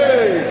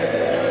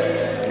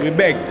 We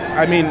beg.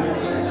 I mean,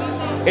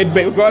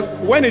 because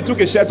when he took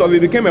his shirt off,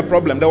 it became a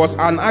problem. There was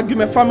an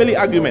argument, family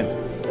argument.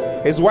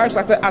 His wife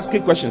started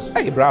asking questions.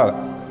 Hey, brother,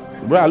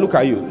 look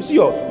at you. You see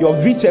your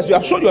V-chest. You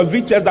have shown your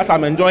V-chest that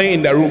I'm enjoying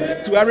in the room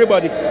to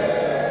everybody.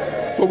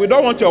 So we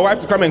don't want your wife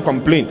to come and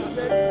complain.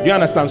 Do you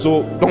understand?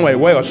 So don't worry,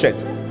 wear your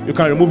shirt. You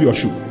can remove your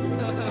shoe.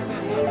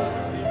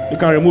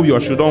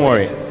 Don't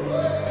worry.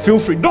 Feel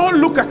free. Don't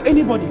look at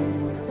anybody.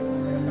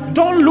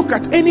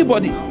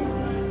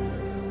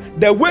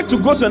 The way to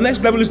go to the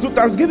next level is through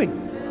thanksgiving.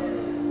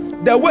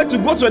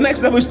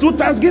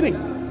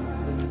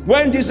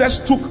 When Jesus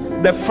took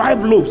the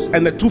 5 loaves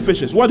and the 2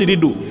 fishes, what did he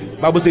do?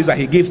 The Bible says that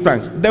he gave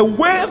thanks. The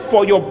way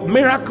for your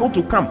miracle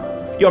to come,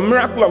 your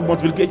miracle of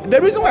multiplication. The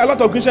reason why a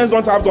lot of Christians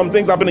don't have some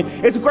things happening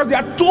is because they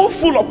are too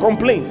full of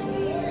complaints.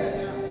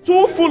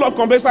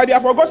 Like they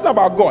have forgotten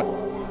about God.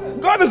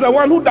 God is the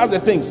one who does the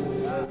things.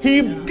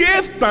 He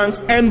gave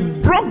thanks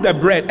and broke the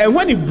bread. And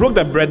when he broke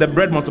the bread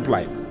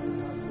multiplied.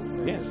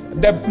 Yes.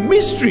 The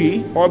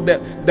mystery or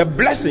the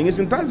blessing is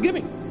in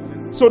thanksgiving.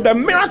 So the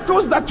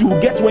miracles that you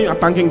get when you are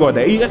thanking God,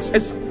 I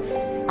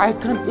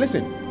can't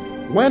listen.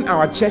 When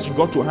our church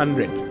got to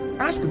 100,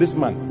 ask this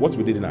man what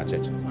we did in our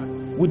church.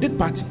 We did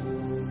party.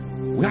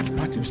 We had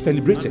party. We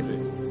celebrated.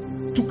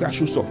 took our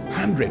shoes off.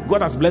 100.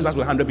 God has blessed us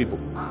with 100 people.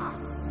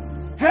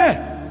 Hey,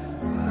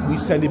 we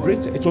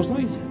celebrated. It was not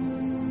easy.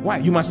 Why?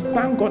 You must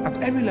thank God at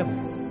every level.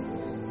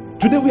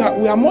 Today we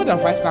are more than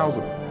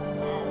 5,000.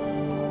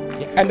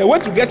 And the way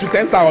to get to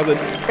 10,000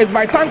 is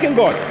by thanking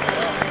God.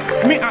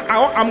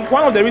 I'm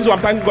one of the reasons I'm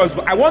thanking God.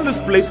 I want this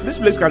place. This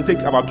place can take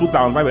about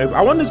 2,500.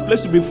 I want this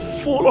place to be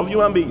full of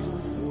human beings.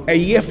 A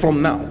year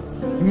from now,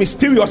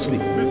 mysteriously.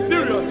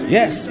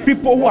 Yes,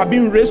 people who are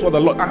being raised for the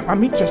Lord.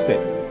 I'm interested.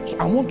 So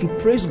I want to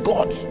praise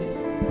God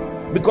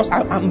because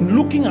I'm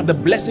looking at the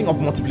blessing of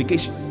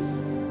multiplication.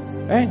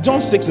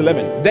 John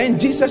 6:11. Then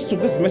Jesus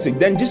took this message.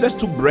 Then Jesus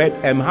took bread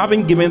and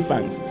having given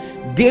thanks,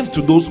 gave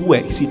to those who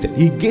were seated.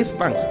 He gave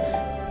thanks.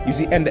 You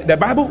see, and the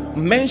Bible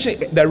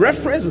mentioned the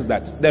reference is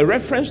that the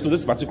reference to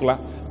this particular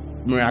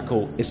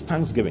miracle is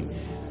thanksgiving.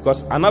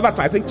 Because another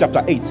time, I think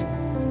chapter 8,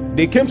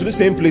 they came to the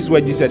same place where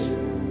Jesus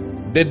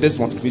did this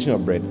multiplication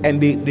of bread, and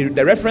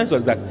the reference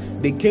was that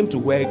they came to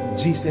where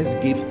Jesus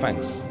gave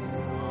thanks.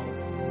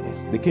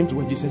 Yes, they came to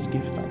where Jesus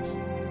gave thanks.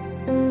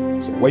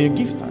 So when you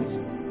give thanks,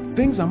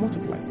 things are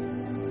multiplied.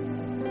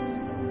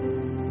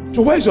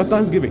 So where is your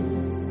thanksgiving?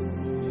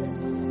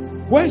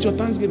 Where is your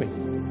thanksgiving?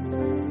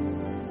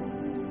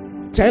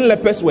 10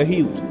 lepers were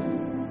healed,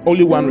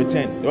 only one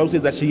returned. The Bible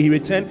says that he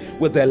returned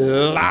with a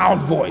loud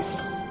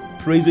voice,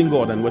 praising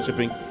God and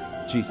worshiping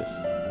Jesus.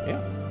 Yeah,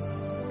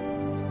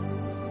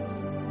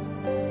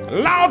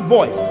 loud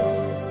voice.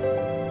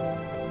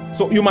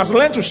 So you must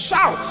learn to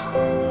shout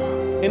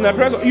in the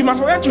presence. You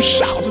must learn to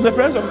shout in the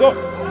presence of God.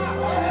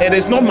 It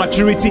is not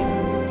maturity.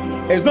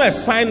 It's not a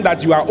sign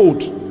that you are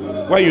old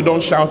when you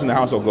don't shout in the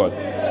house of God.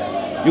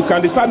 You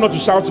can decide not to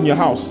shout in your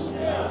house,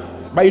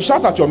 but you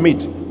shout at your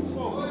maid.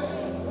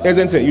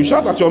 Isn't it? You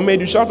shout at your maid,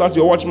 you shout at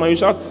your watchman, you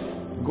shout.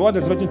 God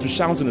is waiting to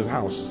shout in his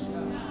house.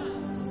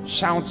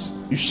 Shout.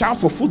 You shout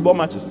for football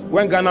matches.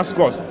 When Ghana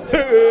scores,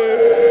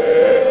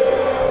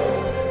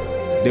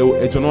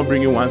 it will not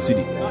bring you one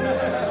cedi.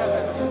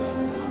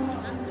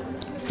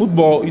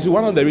 Football, you see,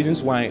 one of the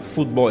reasons why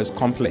football is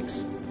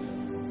complex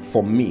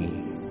for me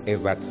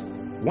is that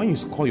when you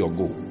score your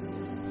goal,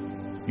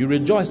 you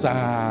rejoice,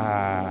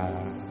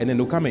 and then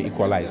they'll come and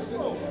equalize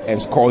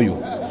and score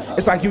you.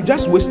 It's like you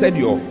just wasted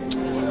your...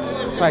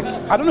 It's like,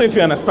 I don't know if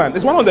you understand.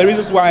 It's one of the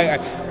reasons why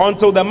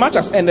until the match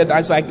has ended,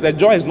 it's like the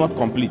joy is not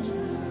complete.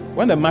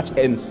 When the match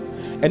ends,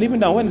 and even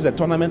now when it's a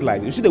tournament,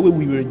 like, you see the way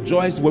we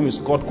rejoiced when we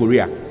scored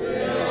Korea.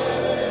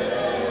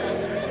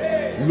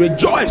 We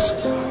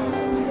rejoiced.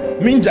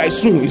 Min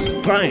Jae-sung is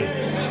crying.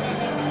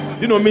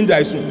 You know Min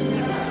Jae-sung?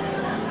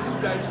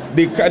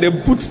 They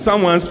put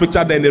someone's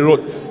picture there and they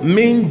wrote,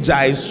 Min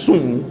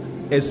Jae-sung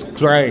is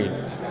crying.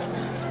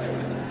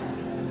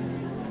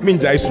 Min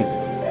Jae-sung.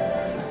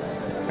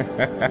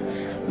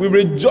 We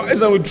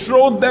rejoiced and we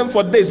trolled them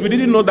for days. We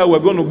didn't know that we were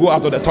going to go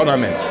out of the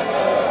tournament.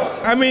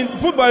 I mean,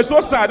 football is so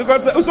sad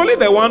because it's only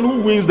the one who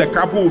wins the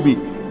cup who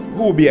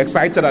will be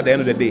excited at the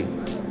end of the day.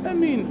 I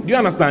mean, do you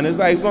understand? It's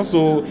like it's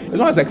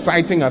not as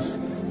exciting as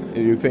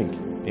you think.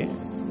 Yeah.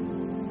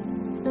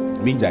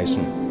 Min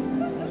Jae-sung.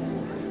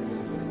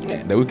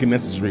 Yeah, the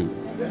wickedness is real.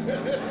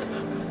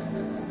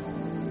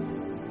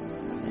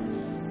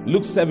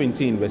 Luke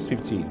 17 verse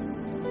 15.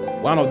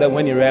 One of them,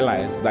 when he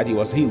realized that he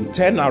was healed,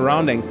 turned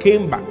around and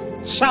came back,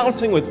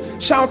 shouting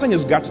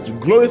his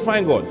gratitude,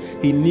 glorifying God.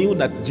 He knew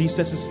that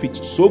Jesus'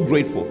 speech so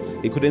grateful,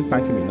 he couldn't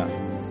thank him enough,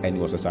 and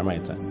he was a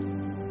Samaritan.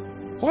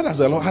 What has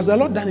the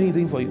Lord done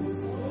anything for you?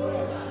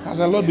 Has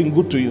the Lord been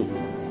good to you?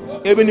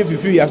 Even if you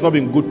feel he has not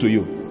been good to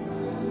you,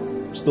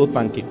 still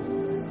thank him.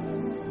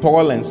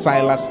 Paul and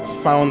Silas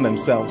found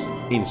themselves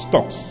in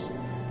stocks,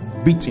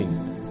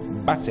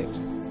 beaten, battered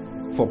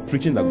for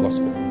preaching the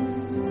gospel.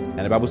 And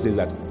the Bible says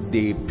that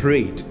they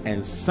prayed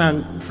and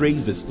sang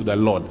praises to the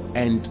Lord,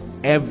 and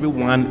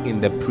everyone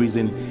in the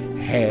prison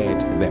heard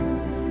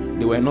them.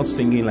 They were not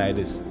singing like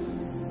this.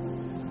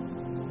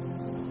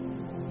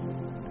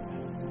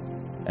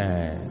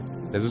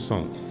 There's a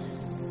song.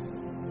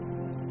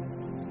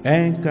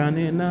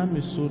 Enkanina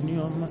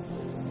misunioma,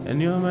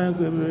 enyoma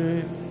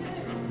gebe.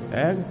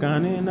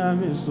 Enkanina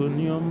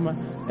misunioma,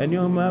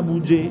 enyoma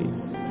buje.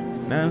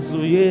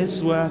 Nansu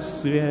Yesu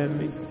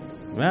aswemi.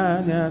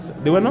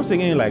 They were not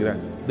singing it like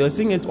that. They were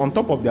singing it on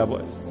top of their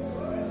voice.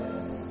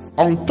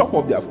 On top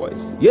of their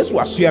voice. Yes,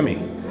 was swearing.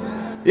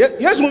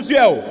 Yes, was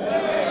swearing.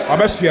 I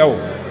best swear.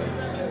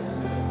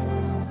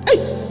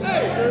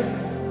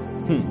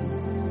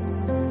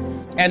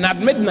 And at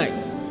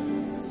midnight,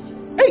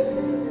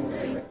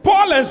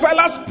 Paul and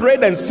Silas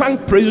prayed and sang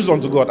praises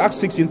unto God. Acts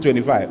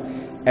 16:25.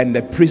 And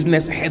the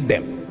prisoners heard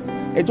them.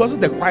 It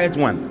wasn't a quiet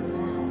one.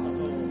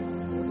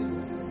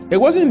 It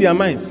wasn't in their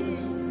minds.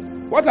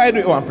 What are you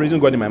doing? Oh, I'm praising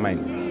God in my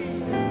mind.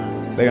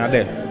 They are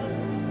there.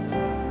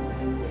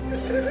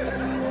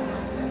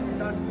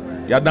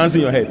 You are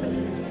dancing your head.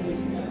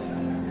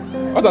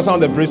 What are some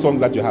of the praise songs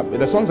that you have?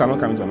 The songs are not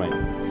coming to mind.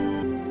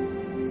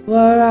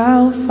 We're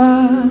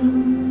Alpha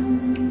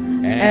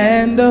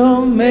and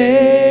Omega.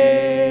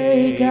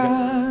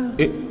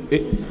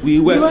 We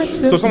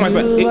worship. So someone's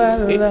like,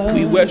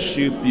 we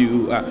worship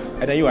you,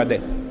 and then you are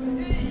there.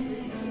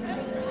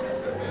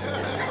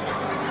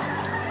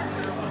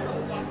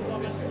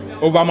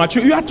 Over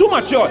mature. You are too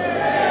mature.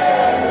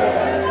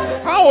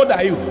 How old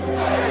are you?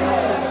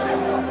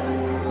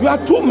 You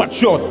are too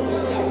mature.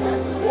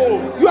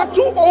 You are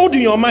too old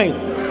in your mind.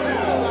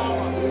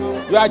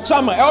 You are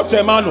Chama, El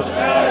Chemano.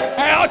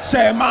 El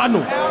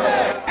Chemano.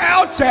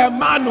 El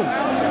Chemano.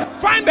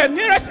 Find the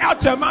nearest El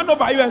Chemano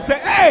by you and say,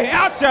 hey,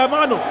 El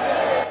Chemano.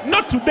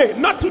 Not today,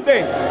 not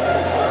today.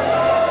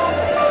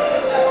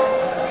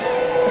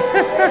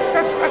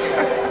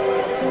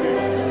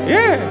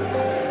 Yeah.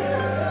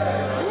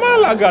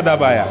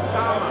 Malagadabaya.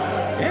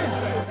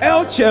 Yes.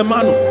 El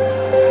Chemano.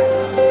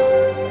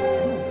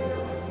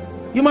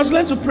 You must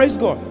learn to praise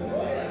God.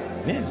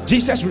 Yes.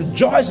 Jesus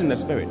rejoiced in the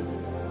spirit.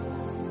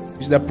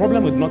 You see, the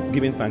problem with not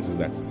giving thanks is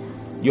that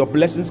your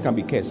blessings can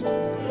be cursed.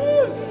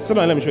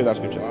 Someone, let me show you that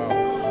scripture.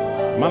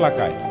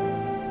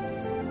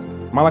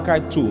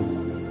 Malachi 2,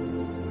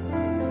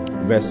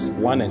 verse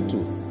 1 and 2.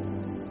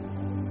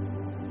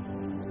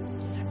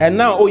 And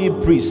now, O ye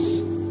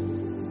priests,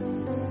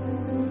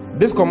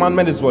 this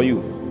commandment is for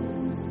you,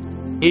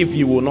 if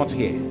you will not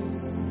hear,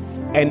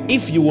 and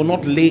if you will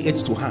not lay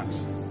it to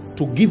heart,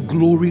 to give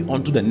glory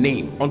unto the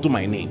name, unto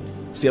my name,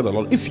 saith the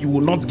Lord. If you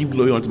will not give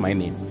glory unto my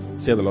name,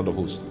 saith the Lord of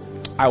hosts,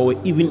 I will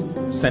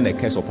even send a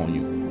curse upon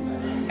you,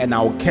 and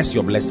I will curse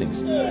your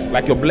blessings.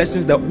 Like your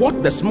blessings, that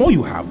what the small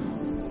you have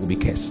will be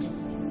cursed.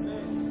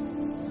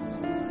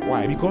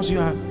 Why? Because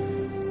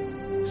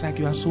it's like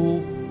you are so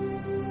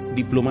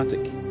diplomatic.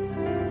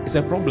 It's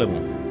a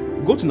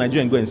problem. Go to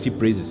Nigeria and go and see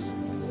praises.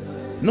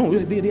 No,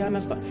 they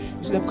understand.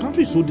 You see, the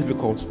country is so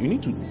difficult.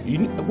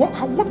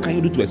 What can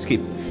you do to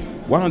escape?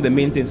 One of the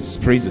main things is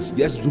praises.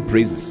 Just do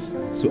praises.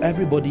 So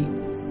everybody,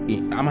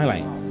 am I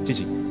lying?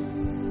 Chichi,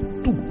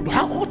 do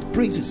hot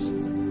praises.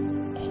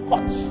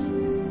 Hot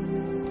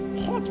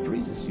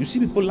praises. You see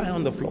people lying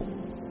on the floor,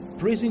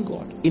 praising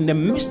God in the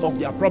midst of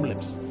their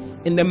problems,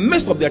 in the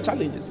midst of their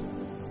challenges.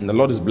 And the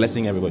Lord is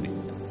blessing everybody.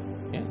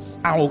 Yes.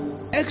 I'll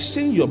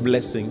exchange your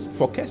blessings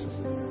for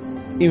curses.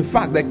 In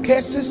fact, the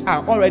curses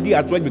are already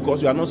at work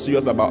because you are not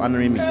serious about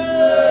honoring me.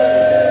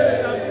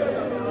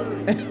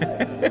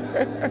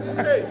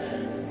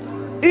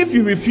 If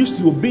you refuse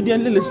to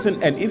obediently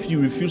listen and if you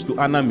refuse to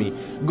honor me,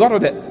 God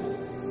of the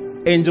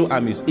angel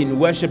armies in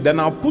worship, then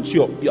I'll put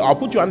you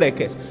under a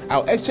curse.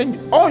 I'll exchange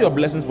all your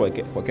blessings for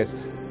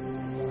curses.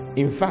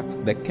 In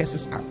fact, the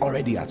curses are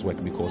already at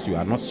work because you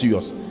are not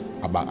serious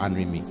about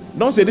honoring me.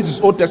 Don't say this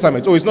is Old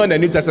Testament. Oh, it's not in the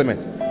New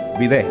Testament.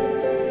 Be there.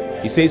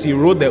 He says he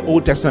wrote the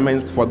Old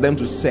Testament for them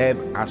to serve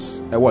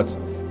as a what?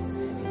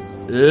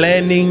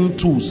 Learning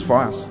tools for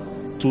us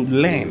to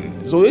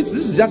learn. So this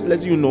is just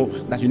letting you know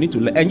that you need to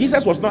learn. And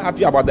Jesus was not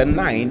happy about the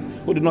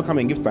 9 who did not come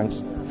and give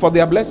thanks for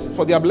their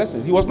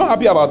blessings. He was not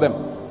happy about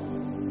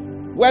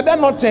them. Were there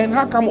not 10?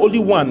 How come only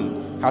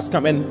 1 has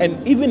come?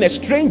 And even a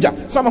stranger,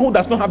 someone who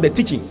does not have the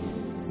teaching,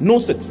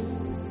 knows it,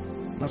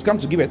 has come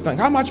to give a thank.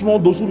 How much more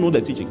those who know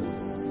the teaching?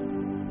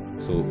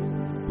 So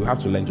you have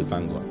to learn to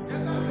thank God.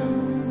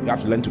 You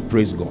have to learn to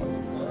praise God.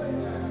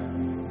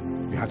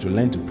 You have to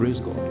learn to praise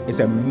God. It's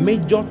a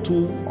major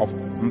tool of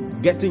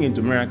getting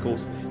into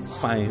miracles,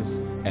 signs,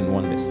 and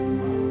wonders.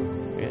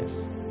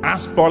 Yes.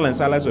 As Paul and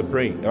Silas were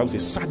praying, the Bible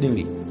says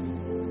suddenly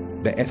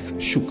the earth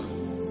shook.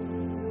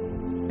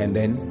 And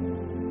then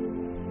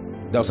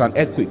there was an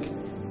earthquake,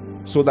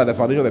 so that the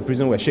foundation of the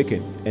prison were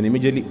shaken, and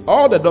immediately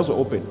all the doors were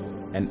open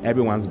and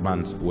everyone's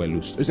bands were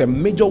loosed. It's a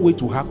major way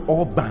to have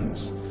all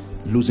bands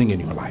losing in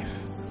your life.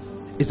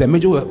 It's a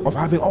major way of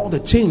having all the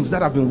chains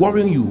that have been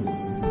worrying you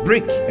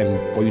break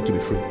and for you to be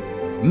free.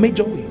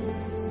 Major way.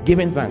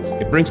 Giving thanks.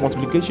 It brings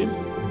multiplication,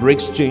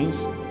 breaks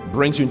chains,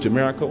 brings you into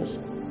miracles.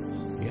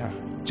 Yeah.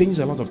 Changes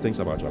a lot of things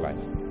about your life.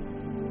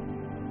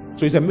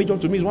 So it's a major,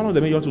 to me, it's one of the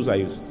major tools I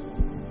use.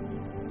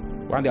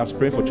 One day I was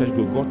praying for church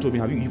group. God told me,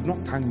 you've not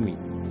thanked me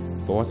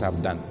for what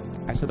I've done.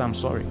 I said, I'm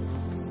sorry.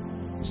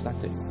 He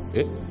started.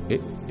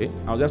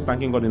 I was just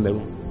thanking God in the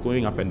room,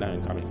 going up and down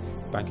and coming,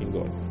 thanking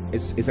God.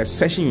 It's a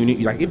session you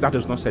need. Like, if that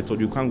is not settled,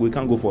 we can't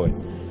go for it.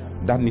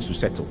 That needs to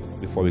settle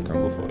before we can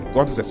go for it.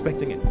 God is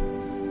expecting it.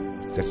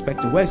 He's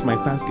expecting. Where is my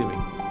thanksgiving?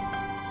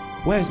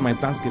 Where is my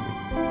thanksgiving?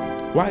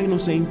 Why are you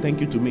not saying thank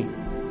you to me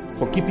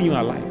for keeping you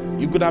alive?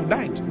 You could have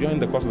died during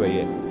the course of the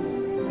year.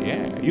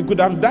 Yeah, you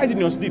could have died in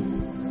your sleep.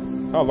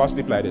 How about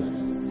sleep like this?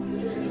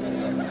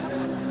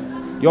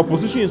 Your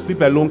position in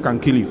sleep alone can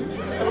kill you.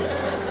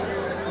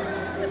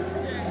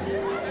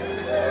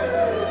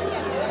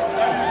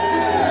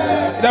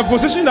 The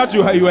position that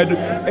you had,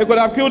 it could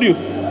have killed you.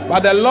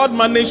 But the Lord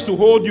managed to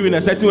hold you in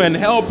a certain way and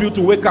help you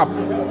to wake up.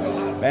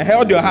 And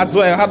held your heart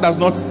so your heart does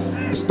not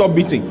stop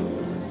beating.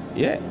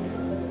 Yeah.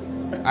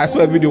 I saw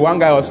a video. One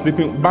guy was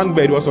sleeping. Bunk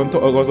bed was on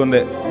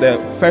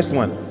the first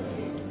one.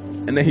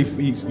 And then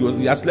he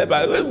just slept.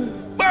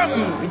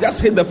 Bam! He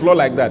just hit the floor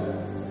like that.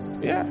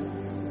 Yeah.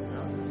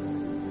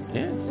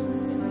 Yes.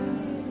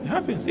 It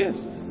happens,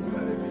 yes.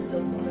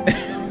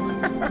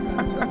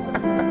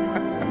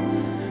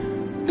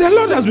 The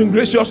Lord has been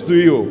gracious to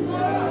you.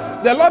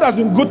 The Lord has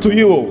been good to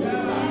you.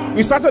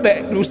 We started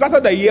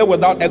the year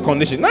without air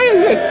conditioning. Now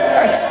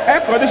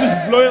air conditioning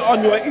is blowing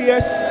on your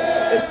ears.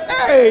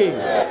 Hey,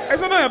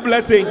 it's not a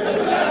blessing.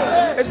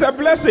 It's a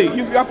blessing.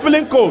 If you are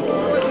feeling cold.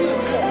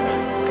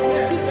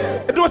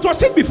 It was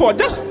said before,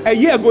 just a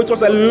year ago, it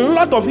was a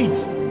lot of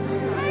heat.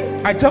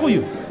 I tell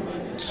you,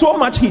 so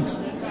much heat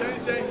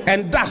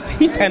and dust,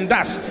 heat and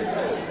dust.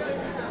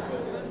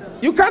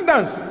 You can't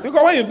dance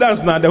because when you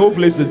dance now, the whole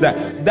place is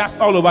that dust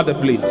all over the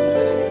place.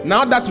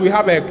 Now that we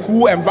have a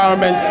cool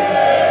environment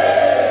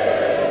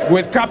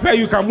with carpet,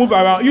 you can move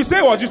around. You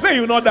say what? You say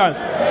you not dance.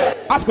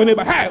 Ask your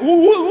neighbor, hey,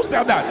 who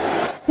said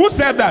that? Who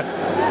said that?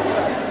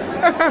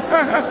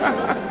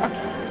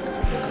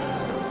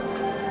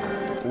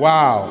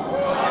 Wow.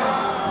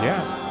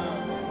 Yeah.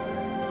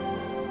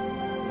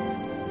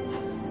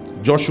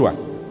 Joshua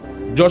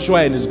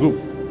and his group,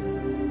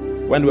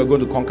 when we were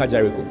going to conquer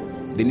Jericho,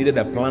 they needed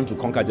a plan to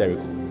conquer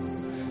Jericho.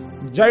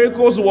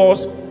 Jericho's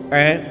walls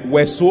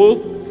were so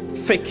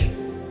thick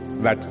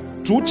that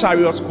 2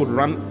 chariots could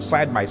run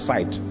side by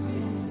side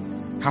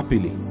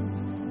happily.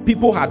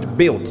 People had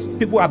built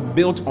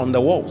on the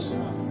walls.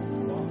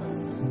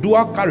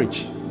 Dual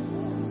carriage.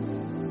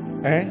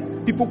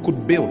 People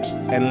could build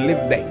and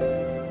live there.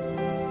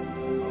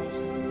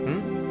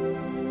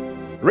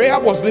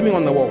 Rahab was living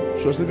on the wall.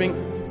 She was living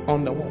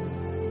on the wall.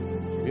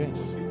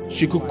 Yes.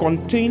 She could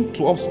contain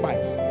 12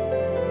 spies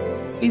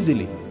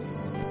easily.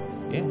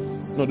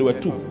 Yes. No, there were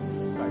two.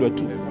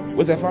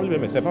 With her family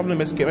members. Her family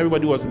members came.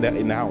 Everybody was in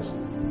the house.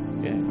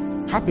 Yeah.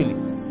 Happily.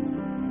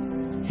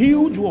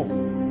 Huge wall.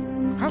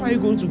 How are you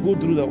going to go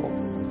through the wall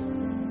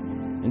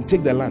and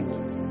take the land?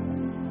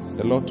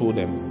 The Lord told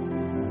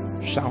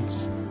them,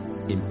 shout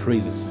in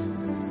praises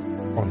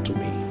unto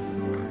me.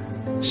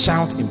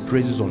 Shout in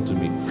praises unto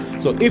me.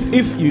 So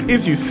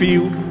if you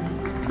feel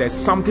there's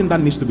something that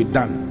needs to be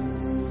done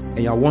and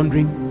you're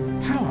wondering,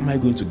 how am I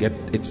going to get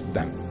it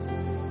done?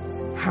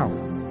 How?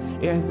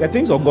 Yeah, the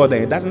things of God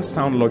there, it doesn't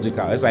sound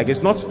logical. It's like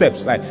it's not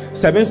steps, like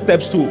 7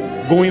 steps to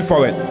going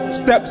forward.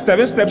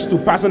 7 steps to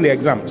passing the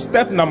exam.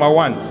 Step number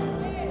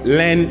 1,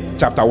 learn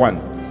chapter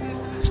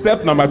 1.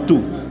 Step number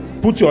 2,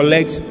 put your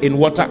legs in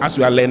water as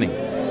you are learning.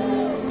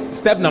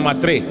 Step number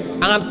 3,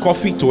 add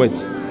coffee to it.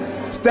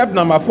 Step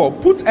number 4,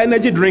 put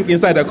energy drink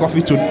inside the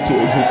coffee to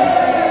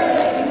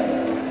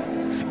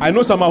I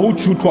know someone who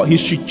chewed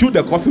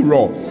the coffee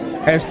raw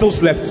and still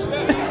slept.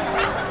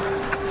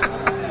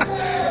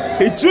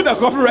 He chewed the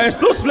coffee raw and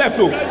still slept.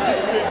 Oh.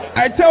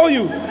 I tell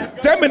you,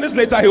 10 minutes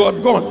later he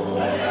was gone.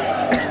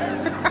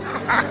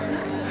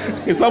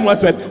 Someone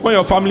said, when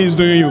your family is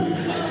doing you,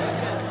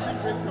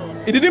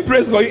 he didn't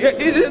praise God.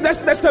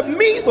 That's the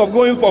means of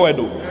going forward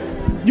though.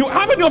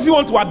 How many of you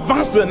want to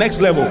advance to the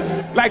next level?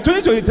 Like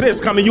 2023 is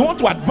coming, you want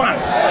to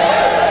advance.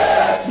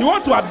 You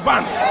want to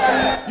advance.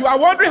 You are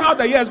wondering how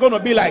the year is going to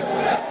be like,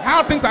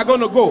 how things are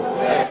going to go.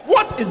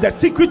 What is the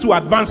secret to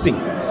advancing?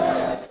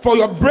 For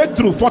your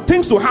breakthrough, for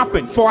things to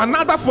happen, for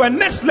a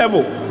next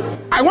level.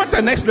 I want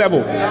the next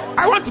level.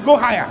 I want to go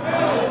higher.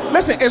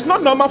 Listen, it's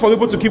not normal for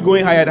people to keep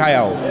going higher and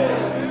higher.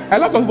 A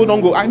lot of people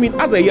don't go. I mean,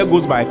 as the year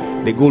goes by,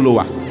 they go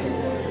lower.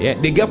 Yeah,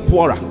 they get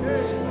poorer.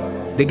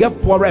 They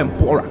get poorer and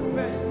poorer.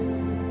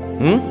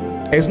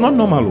 It's not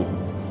normal.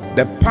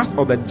 The path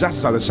of the just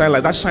is as a shine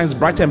light that shines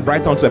brighter and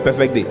brighter unto a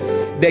perfect day.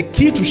 The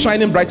key to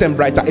shining brighter and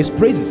brighter is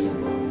praises.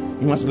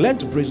 You must learn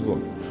to praise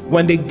God.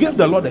 When they gave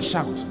the Lord a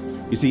shout,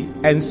 you see,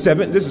 this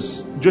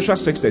is Joshua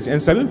 6:30,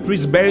 and 7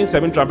 priests bearing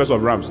 7 trumpets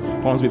of rams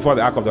horns before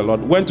the ark of the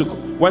Lord went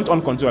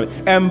on continually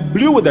and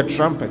blew with the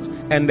trumpet,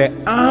 and the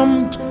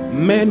armed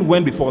men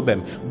went before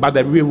them. But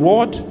the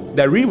reward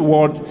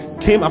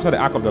came after the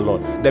ark of the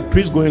Lord. The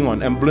priests going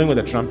on and blowing with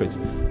the trumpet.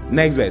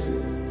 Next verse.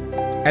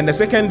 And the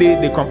second day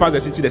they compassed the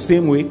city the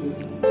same way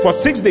for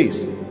 6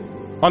 days.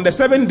 On the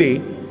 7th day,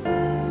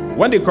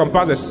 when they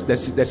compassed the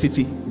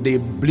city, they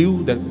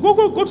blew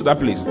go to that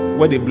place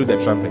where they blew the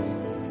trumpet.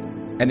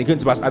 And it came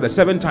to pass at the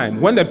 7th time,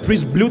 when the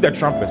priests blew the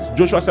trumpets,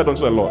 Joshua said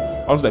unto the Lord,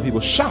 unto the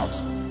people,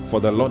 shout, for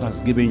the Lord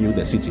has given you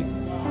the city.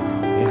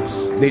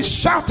 Yes, they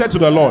shouted to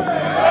the Lord.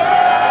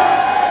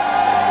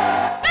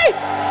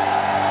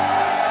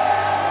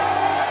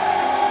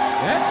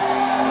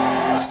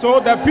 So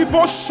the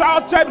people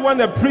shouted when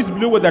the priest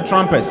blew with the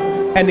trumpets.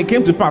 And it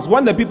came to pass,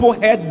 when the people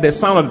heard the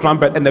sound of the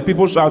trumpet, and the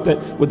people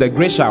shouted with a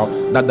great shout,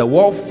 that the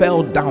wall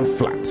fell down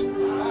flat.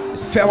 It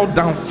fell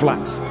down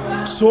flat.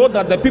 So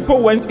that the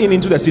people went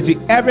into the city,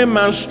 every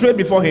man straight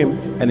before him,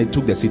 and it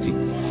took the city.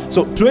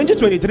 So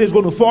 2023 is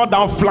going to fall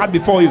down flat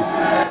before you.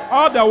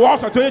 All the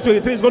walls of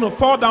 2023 is going to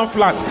fall down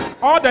flat.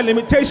 All the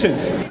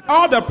limitations,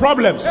 all the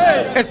problems,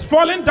 it's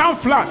falling down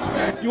flat.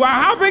 You are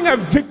having a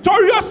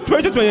victorious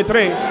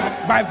 2023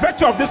 by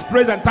virtue of this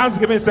praise and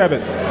thanksgiving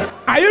service.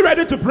 Are you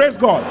ready to praise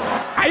God?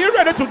 Are you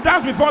ready to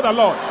dance before the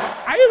Lord?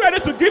 Are you ready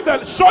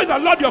to show the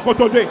Lord your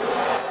kotode?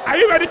 Are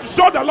you ready to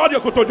show the Lord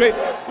your kotode?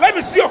 Let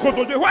me see your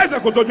kotode. Where is the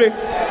kotode?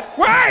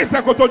 Where is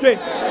the kotode?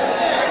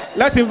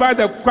 Let's invite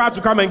the choir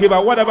to come and give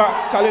us whatever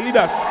shall they lead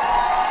us.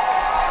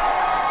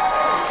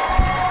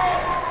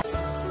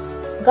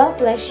 God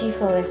bless you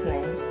for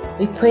listening.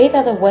 We pray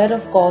that the word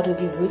of God will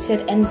be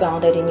rooted and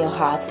grounded in your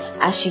heart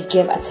as you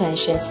give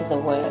attention to the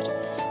word.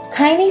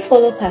 Kindly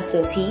follow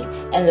Pastor T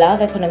and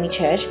Love Economy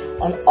Church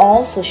on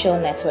all social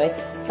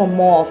networks for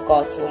more of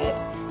God's Word.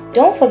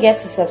 Don't forget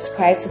to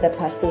subscribe to the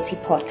Pastor T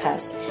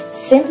podcast.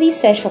 Simply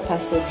search for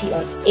Pastor T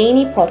on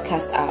any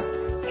podcast app,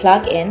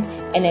 plug in,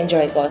 and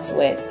enjoy God's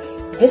Word.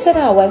 Visit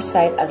our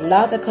website at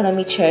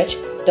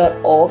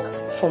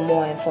loveeconomychurch.org for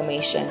more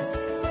information.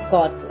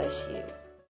 God bless you.